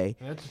play.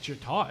 And that's what you're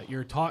taught.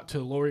 You're taught to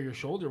lower your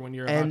shoulder when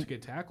you're about to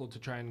get tackled to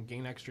try and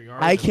gain extra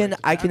yards. I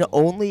can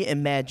only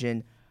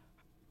imagine.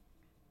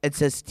 It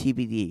says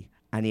TBD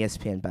on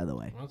ESPN, by the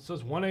way. Well, it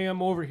says 1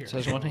 a.m. over here. It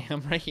says 1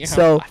 a.m. right here.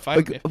 So,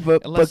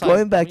 but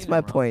going back to my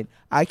point,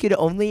 I could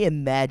only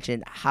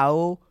imagine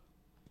how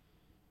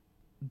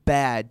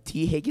bad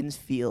T. Higgins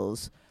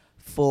feels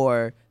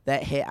for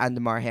that hit on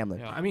Damar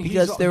Hamlin. Yeah, I mean,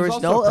 because there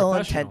was no ill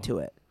intent to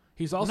it.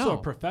 He's also a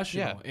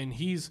professional, and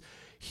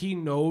he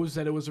knows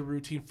that it was a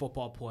routine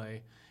football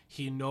play.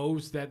 He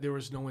knows that there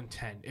was no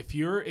intent. If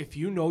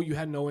you know you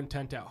had no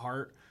intent at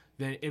heart,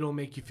 then it'll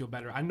make you feel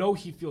better. I know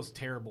he feels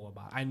terrible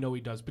about it. I know he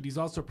does, but he's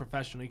also a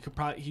professional.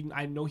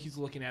 I know he's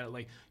looking at it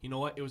like, you know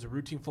what? It was a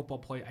routine football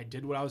play. I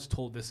did what I was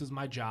told. This is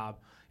my job,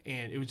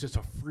 and it was just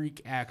a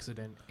freak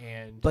accident.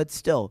 But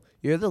still,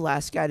 you're the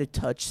last guy to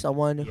touch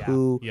someone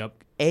who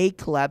A,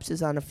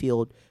 collapses on a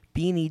field,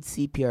 B, needs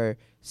CPR,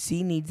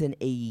 C, needs an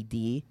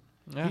AED.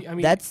 Yeah.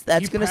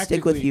 That's gonna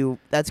stick with you.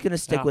 That's gonna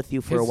stick with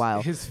you for a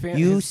while.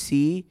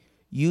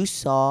 You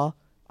saw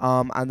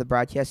on the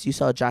broadcast, you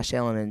saw Josh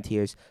Allen in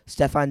tears.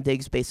 Stephon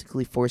Diggs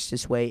basically forced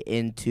his way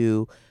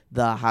into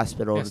the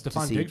hospital. Yeah,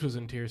 Stephon Diggs was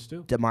in tears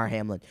too. Damar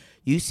Hamlin.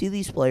 You see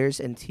these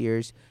players in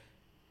tears.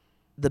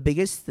 The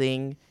biggest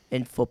thing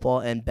in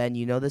football, and Ben,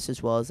 you know this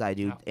as well as I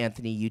do,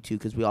 Anthony, you too,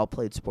 because we all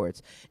played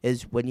sports,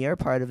 is when you're a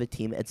part of a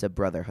team, it's a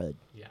brotherhood.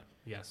 Yeah.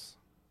 Yes.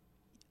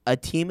 A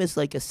team is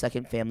like a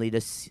second family.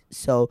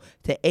 So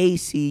to A,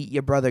 see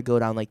your brother go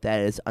down like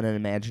that is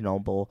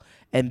unimaginable.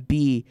 And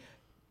B,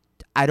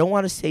 I don't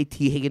want to say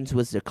T. Higgins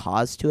was the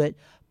cause to it,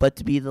 but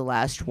to be the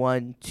last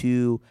one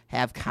to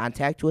have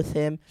contact with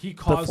him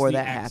before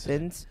that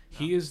happens,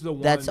 he is the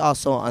one. That's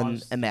also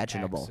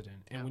unimaginable.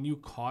 And when you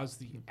cause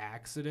the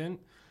accident,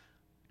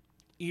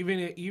 even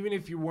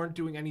if you weren't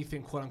doing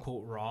anything quote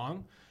unquote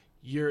wrong,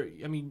 you're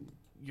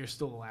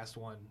still the last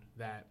one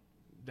that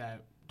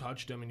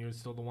touched him, and you're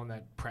still the one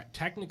that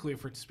technically,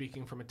 if we're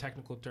speaking from a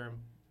technical term,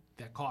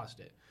 that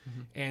caused it.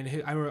 Mm-hmm.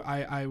 And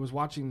I was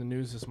watching the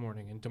news this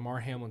morning, and Damar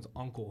Hamlin's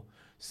uncle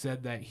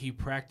said that he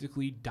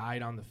practically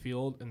died on the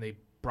field, and they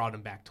brought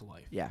him back to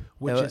life. Yeah,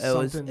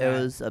 it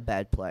was a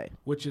bad play.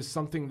 Which is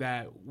something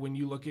that when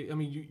you look at,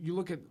 you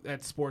look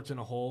at sports in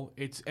a whole,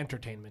 it's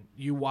entertainment.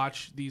 You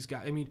watch these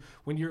guys.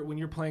 When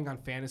you're playing on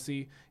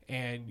fantasy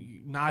and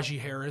Najee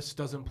Harris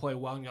doesn't play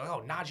well, and you're like,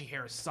 oh, Najee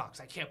Harris sucks.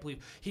 I can't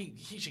believe he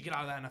should get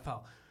out of the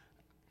NFL.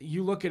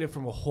 You look at it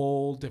from a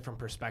whole different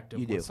perspective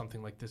when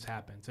something like this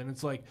happens, and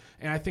it's like,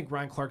 and I think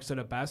Ryan Clark said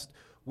it best.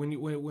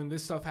 When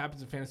this stuff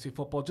happens in fantasy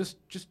football, just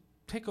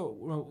take a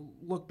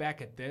look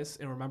back at this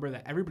and remember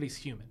that everybody's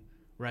human,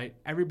 right?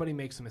 Everybody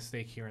makes a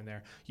mistake here and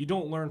there. You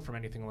don't learn from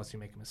anything unless you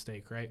make a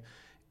mistake, right?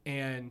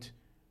 And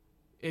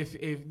if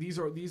these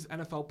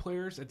NFL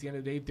players, at the end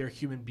of the day, they're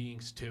human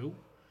beings too,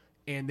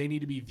 and they need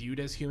to be viewed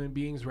as human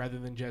beings rather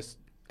than just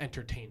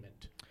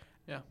entertainment.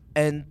 Yeah.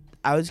 And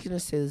I was going to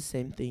say the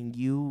same thing.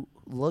 You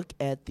look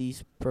at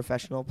these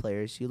professional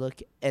players,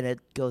 and it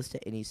goes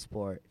to any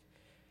sport.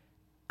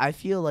 I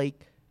feel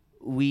like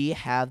we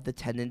have the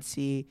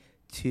tendency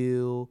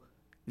to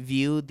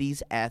view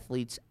these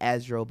athletes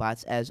as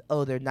robots, as,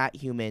 oh, they're not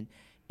human.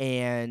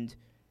 And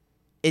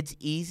it's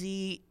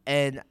easy,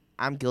 and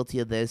I'm guilty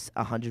of this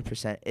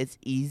 100%. It's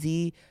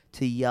easy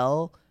to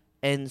yell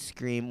and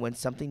scream when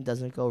something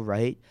doesn't go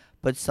right,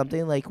 but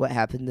something like what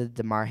happened to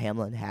Damar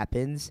Hamlin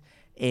happens,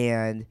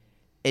 and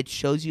it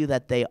shows you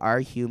that they are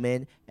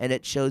human, and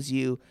it shows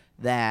you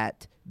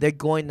that they're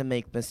going to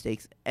make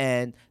mistakes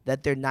and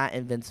that they're not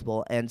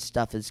invincible, and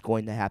stuff is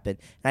going to happen.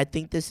 And I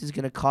think this is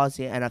going to cause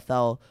the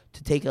NFL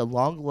to take a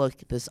long look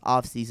this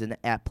offseason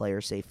at player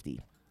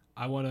safety.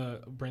 I want to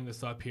bring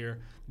this up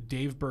here.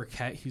 Dave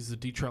Burkett, he's the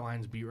Detroit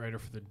Lions beat writer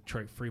for the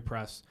Detroit Free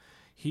Press.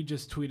 he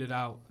just tweeted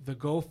out, the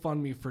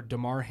GoFundMe for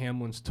Damar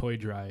Hamlin's toy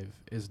drive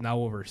is now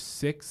over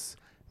 $6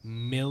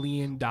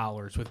 million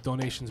with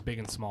donations big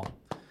and small.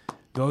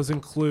 Those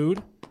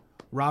include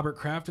Robert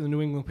Kraft of the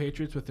New England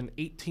Patriots with an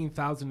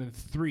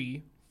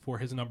 $18,003 for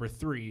his number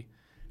 $3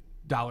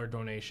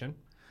 donation.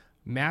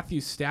 Matthew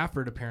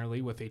Stafford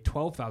apparently with a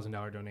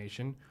 $12,000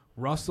 donation.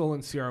 Russell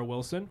and Ciara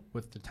Wilson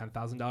with the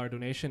 $10,000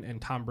 donation,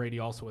 and Tom Brady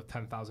also with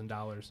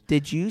 $10,000.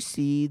 Did you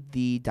see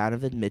the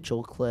Donovan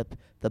Mitchell clip,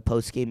 the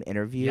post-game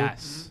interview?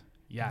 Yes.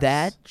 Yes.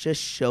 That just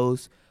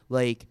shows,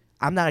 like,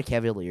 I'm not a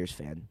Cavaliers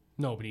fan.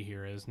 Nobody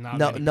here is. Not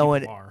No, many no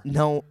one, people are.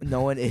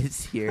 no one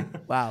is here.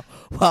 Wow,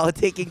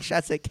 taking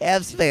shots at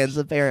Cavs fans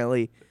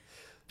apparently.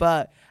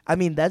 But I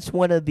mean, that's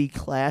one of the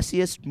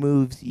classiest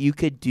moves you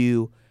could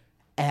do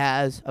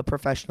as a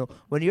professional.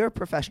 When you're a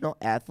professional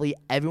athlete,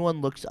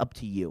 everyone looks up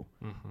to you,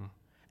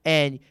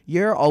 and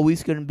you're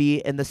always going to be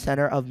in the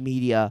center of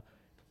media,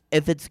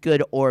 if it's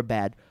good or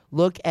bad.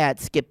 Look at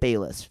Skip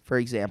Bayless, for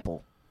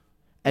example,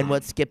 and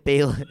what Skip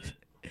Bayless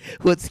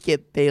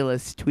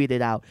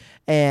tweeted out,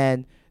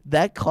 and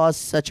that caused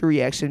such a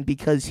reaction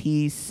because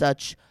he's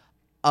such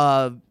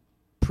a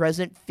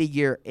present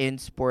figure in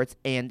sports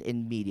and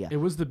in media. It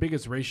was the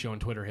biggest ratio in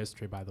Twitter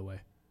history, by the way.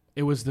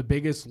 It was the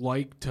biggest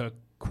like to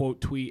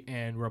quote tweet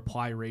and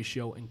reply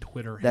ratio in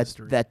Twitter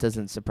history. That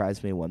doesn't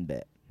surprise me one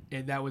bit.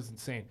 And that was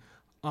insane.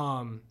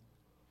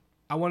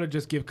 I want to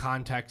just give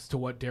context to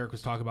what Derek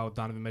was talking about with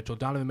Donovan Mitchell.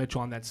 Donovan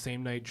Mitchell on that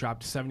same night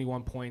dropped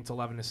 71 points,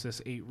 11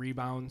 assists, 8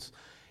 rebounds.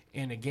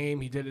 In a game,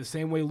 he did it the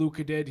same way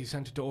Luka did. He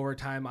sent it to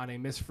overtime on a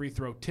missed free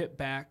throw tip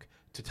back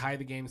to tie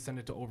the game, send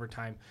it to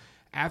overtime.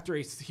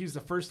 He's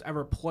the first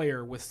ever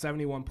player with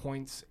 71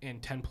 points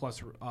and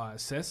 10-plus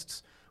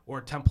assists,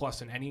 or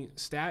 10-plus in any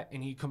stat,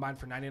 and he combined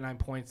for 99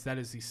 points. That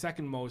is the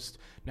second most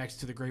next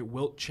to the great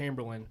Wilt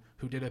Chamberlain,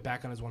 who did it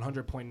back on his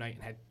 100-point night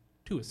and had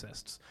 2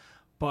 assists.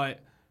 But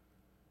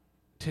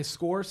to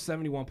score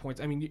 71 points,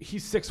 I mean,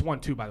 he's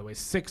 6'1", too, by the way.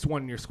 6'1",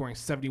 and you're scoring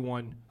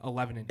 71,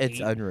 11, and 8. It's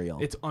unreal.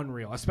 It's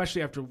unreal,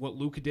 especially after what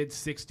Luka did,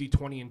 60,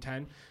 20, and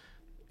 10.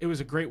 It was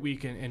a great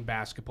week in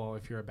basketball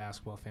if you're a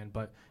basketball fan.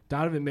 But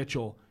Donovan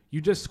Mitchell, you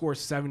just score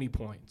 70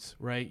 points,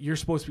 right? You're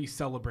supposed to be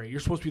celebrated. You're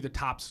supposed to be the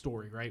top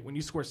story, right? When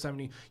you score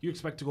 70, you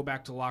expect to go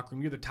back to the locker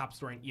room. You're the top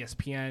story on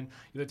ESPN.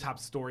 You're the top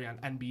story on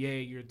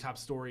NBA. You're the top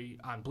story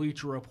on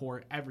Bleacher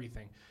Report,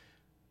 everything.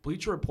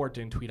 Bleacher Report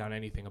didn't tweet out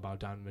anything about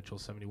Donovan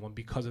Mitchell's 71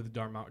 because of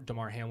the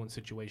Damar Hamlin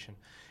situation.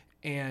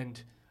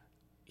 And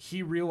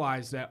he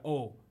realized that,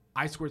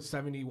 I scored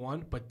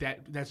 71, but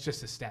that's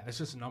just a stat. That's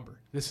just a number.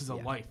 This is a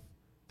life.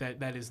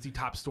 That is the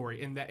top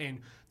story. And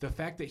the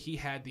fact that he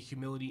had the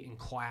humility in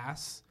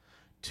class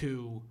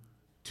to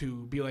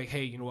be like,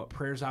 hey, you know what,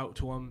 prayers out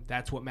to him.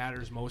 That's what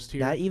matters most here.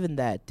 Not even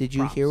that. Did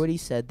you hear what he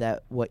said,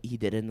 that what he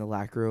did in the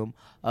locker room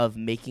of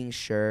making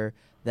sure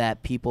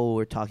that people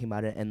were talking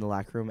about it in the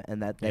locker room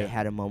and that they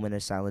had a moment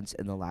of silence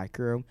in the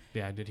locker room?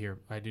 Yeah,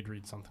 I did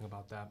read something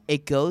about that.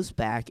 It goes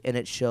back and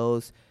it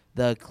shows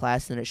the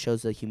class and it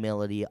shows the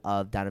humility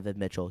of Donovan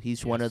Mitchell.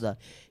 He's one of the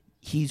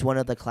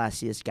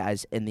classiest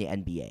guys in the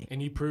NBA.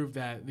 And he proved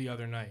that the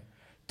other night.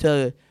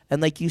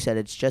 And like you said,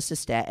 it's just a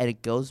stat, and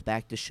it goes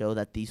back to show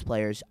that these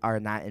players are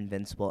not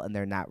invincible and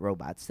they're not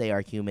robots. They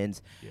are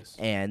humans,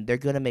 and they're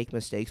going to make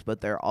mistakes,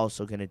 but they're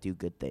also going to do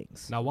good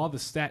things. Now, while the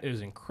stat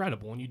is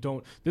incredible,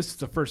 this is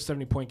the first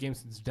 70-point game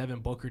since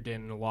Devin Booker did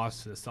in a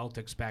loss to the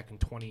Celtics back in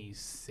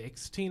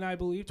 2016, I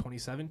believe,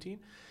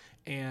 2017.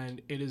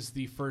 And it is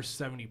the first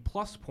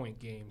 70-plus point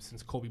game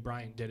since Kobe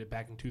Bryant did it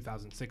back in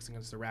 2006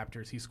 against the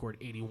Raptors. He scored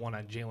 81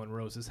 on Jalen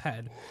Rose's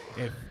head,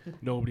 if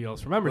nobody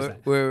else remembers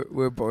that.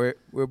 We're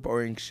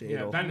boring shit.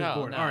 Yeah, Ben is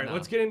bored. All right,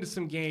 let's get into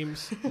some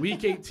games.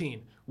 Week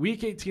 18.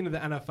 Week 18 of the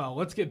NFL.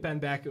 Let's get Ben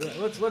back.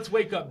 Let's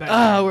wake up,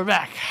 Ben. We're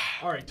back.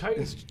 All right,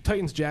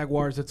 Titans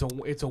Jaguars. It's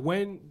a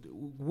win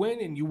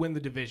and you win the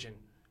division.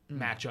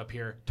 Matchup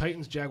here.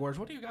 Titans, Jaguars.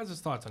 What are you guys'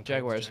 thoughts on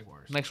Jaguars?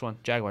 Jaguars? Next one.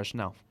 Jaguars,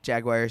 no.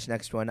 Jaguars,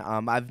 next one.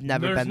 I've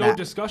never There's been no that.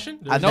 discussion?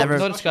 I've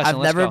No discussion. I've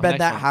Let's never go. been Next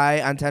that one.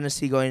 high on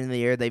Tennessee going into the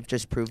year. They've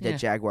just proved it.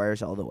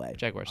 Jaguars all the way.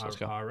 Jaguars, let's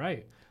go. All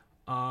right.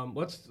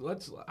 Let's.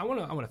 I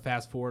want to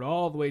fast forward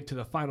all the way to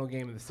the final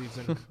game of the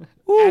season.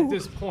 At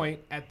this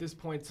point, it's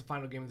the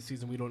final game of the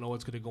season. We don't know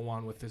what's going to go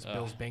on with this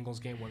Bills-Bengals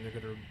game, when they're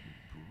going to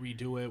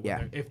redo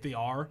it. If they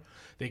are,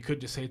 they could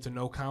just say it's a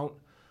no count,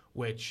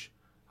 which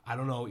I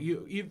don't know.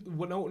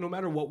 No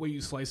matter what way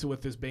you slice it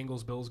with this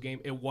Bengals-Bills game,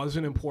 it was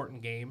an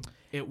important game.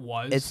 It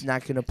was. It's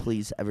not going to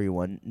please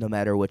everyone, no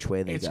matter which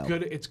way they go.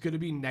 It's going to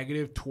be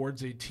negative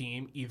towards a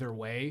team either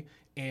way,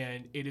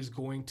 and it is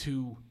going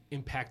to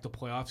impact the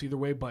playoffs either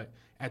way. But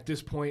at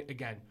this point,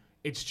 again,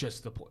 it's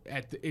just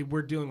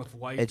we're dealing with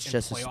life. It's and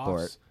just playoffs. a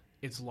sport.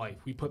 It's life.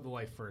 We put the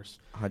life first,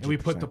 100%. and we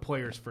put the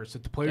players first.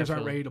 If the players aren't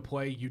Definitely. ready to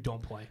play, you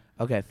don't play.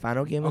 Okay,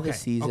 final game of the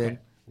season. Okay.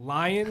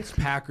 Lions,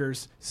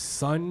 Packers,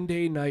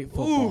 Sunday night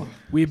football.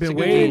 We've been It's a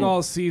good waiting game.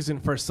 all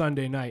season for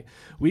Sunday night.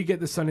 We get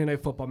the Sunday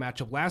night football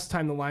matchup. Last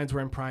time the Lions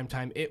were in prime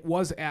time, it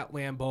was at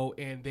Lambeau,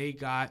 and they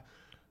got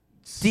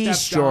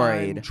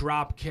Destroyed.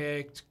 Drop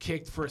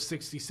kicked for a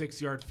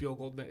 66-yard field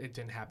goal. It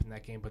didn't happen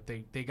that game, but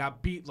they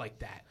got beat like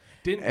that.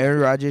 Aaron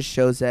Rodgers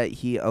shows that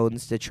he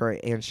owns Detroit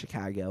and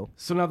Chicago.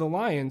 So now the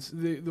Lions,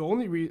 the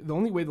only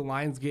way the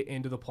Lions get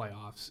into the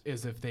playoffs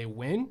is if they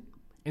win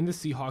and the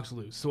Seahawks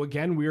lose. So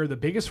again, we are the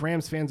biggest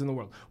Rams fans in the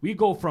world. We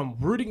go from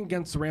rooting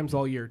against the Rams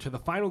all year to the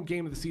final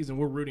game of the season,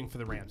 we're rooting for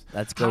the Rams.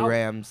 Let's go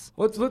Rams.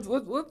 Let's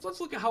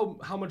look at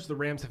how much the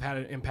Rams have had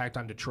an impact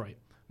on Detroit.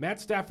 Matt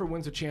Stafford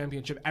wins a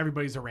championship.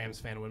 Everybody's a Rams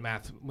fan when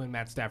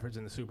Matt Stafford's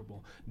in the Super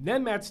Bowl.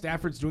 Then Matt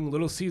Stafford's doing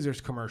Little Caesars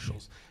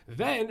commercials.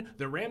 Then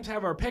the Rams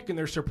have our pick, and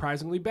they're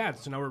surprisingly bad.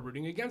 So now we're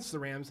rooting against the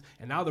Rams,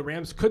 and now the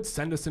Rams could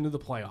send us into the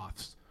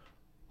playoffs.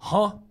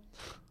 Huh?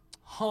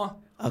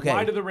 Okay.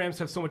 Why do the Rams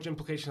have so much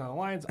implication on the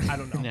Lions? I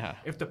don't know. Yeah.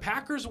 If the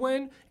Packers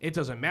win, it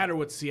doesn't matter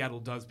what Seattle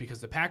does because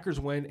the Packers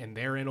win, and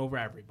they're in over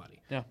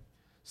everybody. Yeah.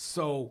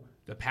 So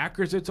the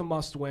Packers, it's a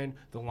must-win.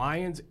 The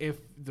Lions, if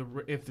the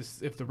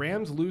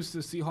Rams lose to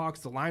the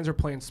Seahawks, the Lions are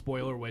playing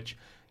spoiler. Which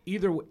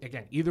either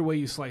way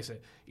you slice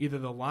it, either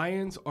the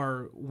Lions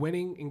are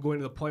winning and going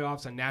to the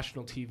playoffs on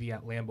national TV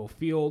at Lambeau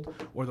Field,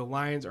 or the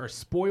Lions are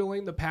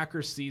spoiling the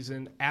Packers'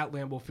 season at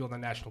Lambeau Field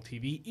on national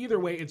TV. Either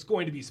way, it's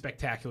going to be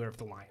spectacular if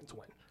the Lions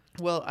win.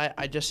 Well, I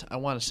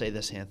want to say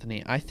this,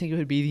 Anthony. I think it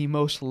would be the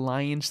most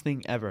Lions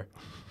thing ever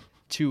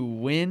to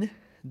win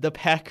the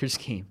Packers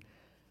game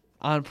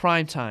on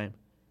primetime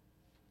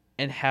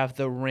and have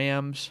the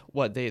Rams,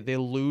 they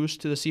lose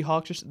to the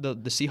Seahawks, the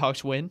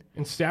Seahawks win.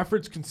 And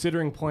Stafford's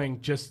considering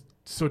playing just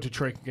so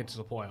Detroit can get to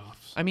the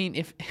playoffs. I mean,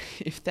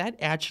 if that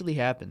actually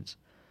happens,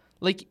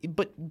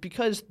 but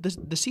because the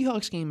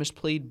Seahawks game is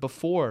played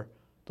before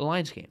the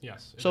Lions game.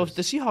 Yes. So if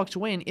the Seahawks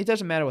win, it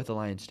doesn't matter what the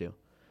Lions do.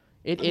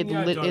 It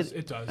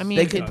does. I mean,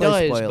 They it could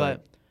does, spoil but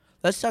it.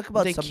 Let's talk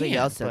about They something can't,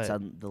 else that's but-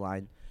 on the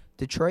line.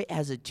 Detroit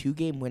has a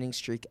 2-game winning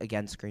streak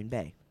against Green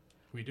Bay.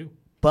 We do.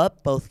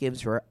 But both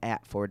games were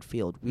at Ford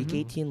Field. Week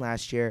 18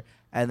 last year,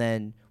 and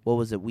then, what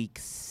was it, week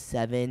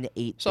 7,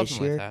 8 Something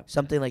this like year? that.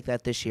 Something like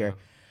that this year.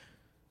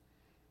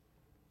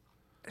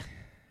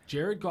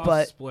 Jared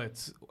Goff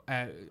splits,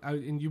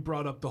 and you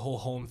brought up the whole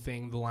home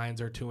thing. The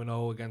Lions are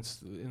 2-0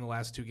 against in the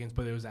last 2 games,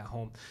 but it was at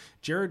home.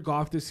 Jared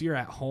Goff this year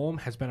at home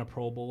has been a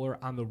Pro Bowler.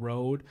 On the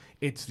road,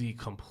 it's the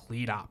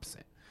complete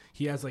opposite.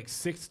 He has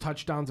 6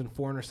 touchdowns and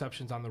 4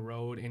 interceptions on the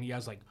road, and he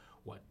has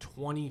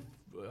 20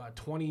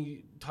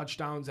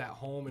 touchdowns at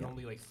home and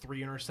only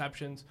 3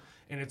 interceptions,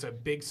 and it's a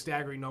big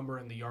staggering number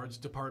in the yards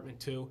department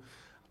too.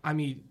 I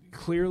mean,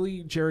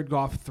 clearly Jared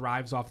Goff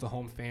thrives off the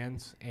home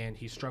fans, and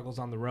he struggles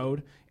on the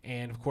road.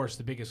 And of course,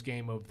 the biggest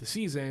game of the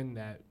season,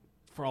 that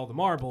for all the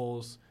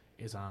marbles,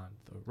 is on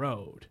the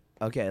road.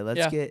 Okay,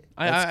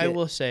 I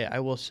will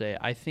say,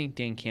 I think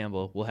Dan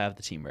Campbell will have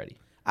the team ready.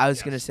 I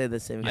was going to say the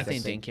same I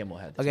thing. think Dan Campbell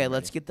will have the Okay, team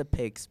let's ready. get the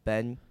picks,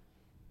 Ben.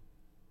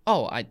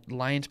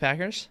 Lions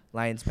Packers.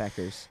 Lions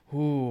Packers.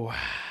 Ooh,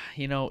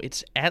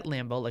 it's at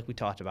Lambeau, like we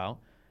talked about.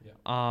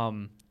 Yeah.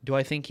 Do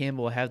I think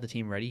Campbell will have the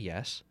team ready?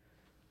 Yes.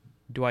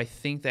 Do I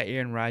think that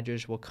Aaron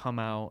Rodgers will come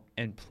out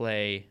and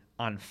play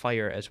on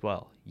fire as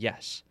well?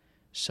 Yes.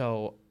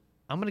 So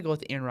I'm going to go with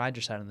the Aaron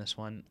Rodgers side on this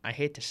one. I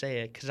hate to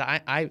say it because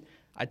I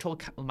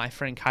told my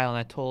friend Kyle and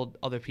I told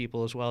other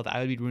people as well that I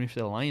would be rooting for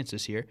the Lions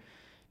this year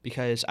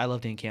because I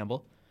love Dan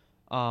Campbell.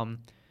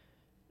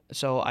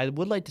 So I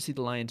would like to see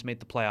the Lions make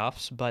the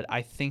playoffs, but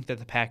I think that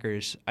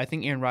I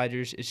think Aaron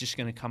Rodgers is just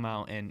going to come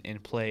out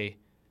and play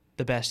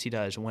the best he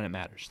does when it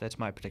matters. That's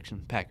my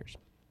prediction. Packers.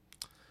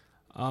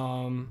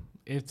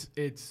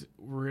 It's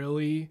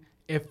really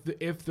if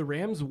the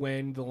Rams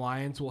win, the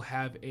Lions will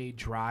have a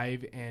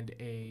drive and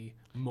a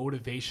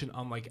motivation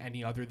unlike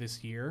any other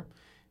this year,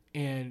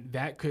 and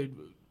that could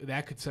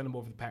send them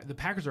over the Packers. The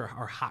Packers are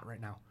hot right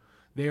now.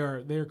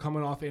 They're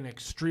coming off an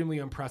extremely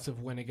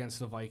impressive win against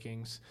the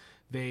Vikings.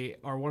 They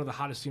are one of the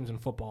hottest teams in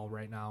football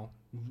right now,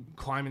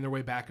 climbing their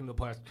way back into the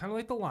playoffs, kind of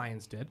like the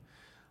Lions did.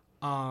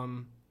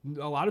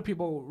 A lot of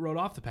people wrote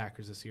off the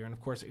Packers this year, and of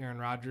course Aaron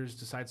Rodgers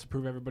decides to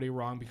prove everybody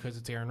wrong because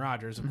it's Aaron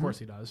Rodgers. Of course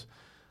he does.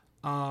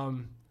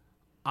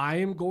 I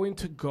am going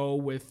to go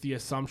with the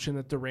assumption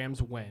that the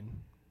Rams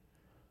win.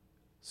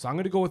 So I'm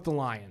going to go with the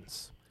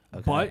Lions.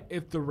 Okay. But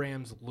if the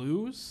Rams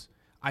lose,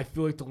 I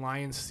feel like the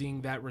Lions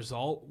seeing that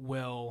result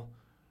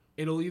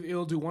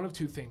it'll do one of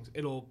two things.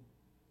 It'll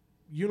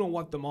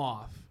them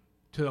off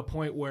to the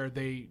point where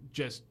they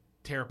just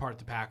tear apart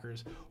the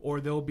Packers, or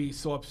they'll be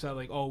so upset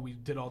we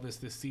did all this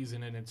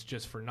season and it's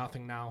just for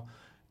nothing now,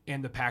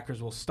 and the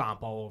Packers will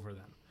stomp all over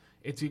them.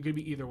 It's going to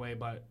be either way,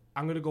 but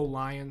I'm going to go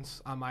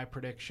Lions on my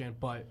prediction,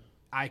 but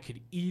I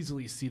could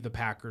easily see the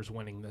Packers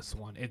winning this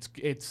one.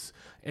 It's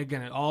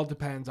again, it all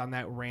depends on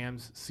that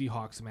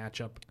Rams-Seahawks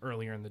matchup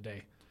earlier in the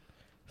day.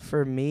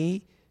 For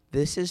me,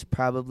 this is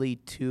probably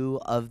 2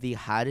 of the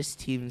hottest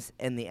teams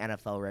in the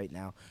NFL right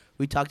now.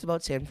 We talked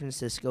about San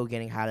Francisco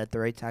getting hot at the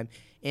right time.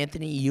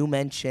 Anthony, you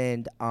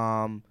mentioned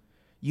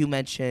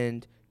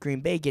Green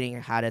Bay getting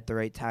hot at the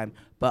right time,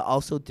 but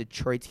also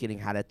Detroit's getting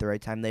hot at the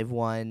right time. They've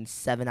won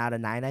 7 out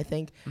of 9, I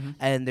think,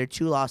 and their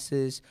 2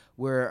 losses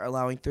were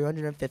allowing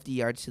 350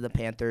 yards to the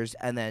Panthers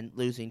and then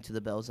losing to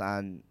the Bills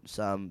on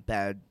some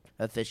bad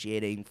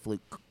officiating,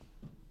 fluke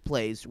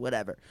plays,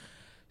 whatever.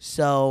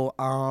 So,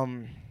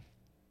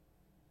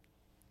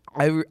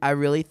 I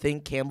really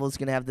think Campbell's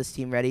going to have this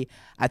team ready.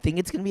 I think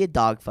it's going to be a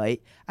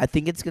dogfight. I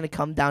think it's going to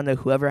come down to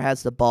whoever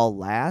has the ball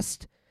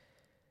last.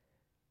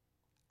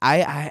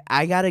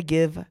 I gotta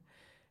give.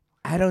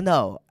 I don't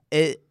know.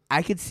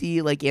 I could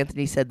see, like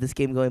Anthony said, this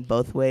game going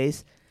both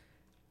ways.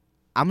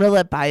 I'm gonna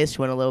let bias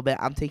win a little bit.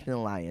 I'm taking the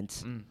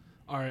Lions.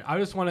 All right. I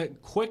just want to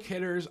quick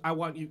hitters. I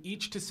want you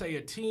each to say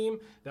a team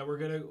that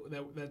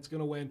that's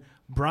gonna win.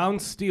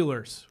 Browns,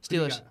 Steelers. Who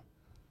you got?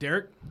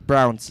 Derek.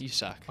 Browns. You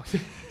suck.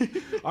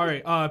 All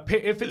right.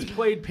 If it's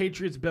played,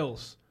 Patriots,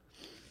 Bills.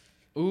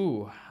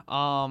 Ooh.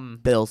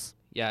 Bills.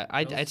 Yeah,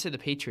 I'd say the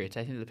Patriots.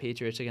 I think the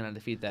Patriots are going to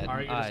defeat that. All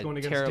right, you're just going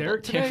against terrible,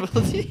 Derek today?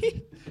 terrible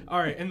team. All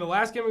right, and the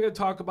last game we're going to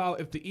talk about,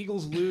 if the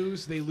Eagles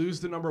lose, they lose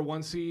the number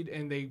 1 seed,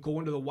 and they go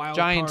into the wild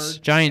card.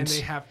 Giants. And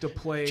they have to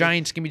play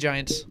Giants. Give me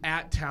Giants.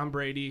 at Tom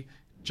Brady.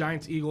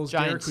 Giants, Eagles.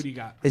 Giants. Derek, who do you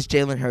got? Is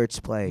Jalen Hurts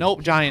playing?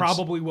 Nope, Giants.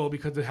 Probably will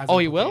because it has Oh,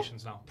 he will?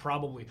 implications now.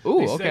 Probably.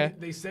 Ooh, okay.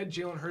 They said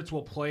Jalen Hurts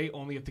will play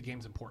only if the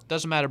game's important.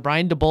 Doesn't matter.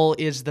 Brian DeBull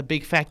is the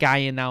big fat guy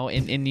in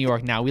New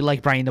York now. We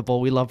like Brian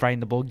DeBull. We love Brian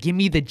DeBull. Give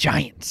me the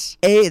Giants.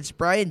 Hey, it's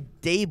Brian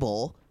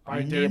Dable. All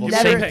right, Derek, Dable. give me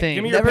Same your thing.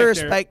 Give me your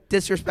Never pick,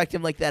 disrespect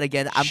him like that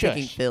again. I'm Shush.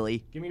 picking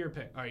Philly. Give me your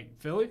pick. All right,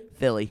 Philly?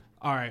 Philly.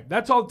 All right,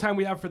 that's all the time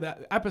we have for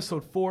that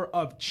episode 4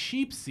 of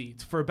Cheap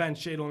Seats for Ben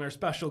Shadle and our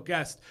special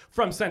guest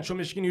from Central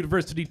Michigan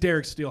University,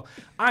 Derek Steele.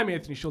 I'm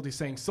Anthony Schulte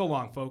saying so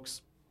long,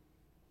 folks.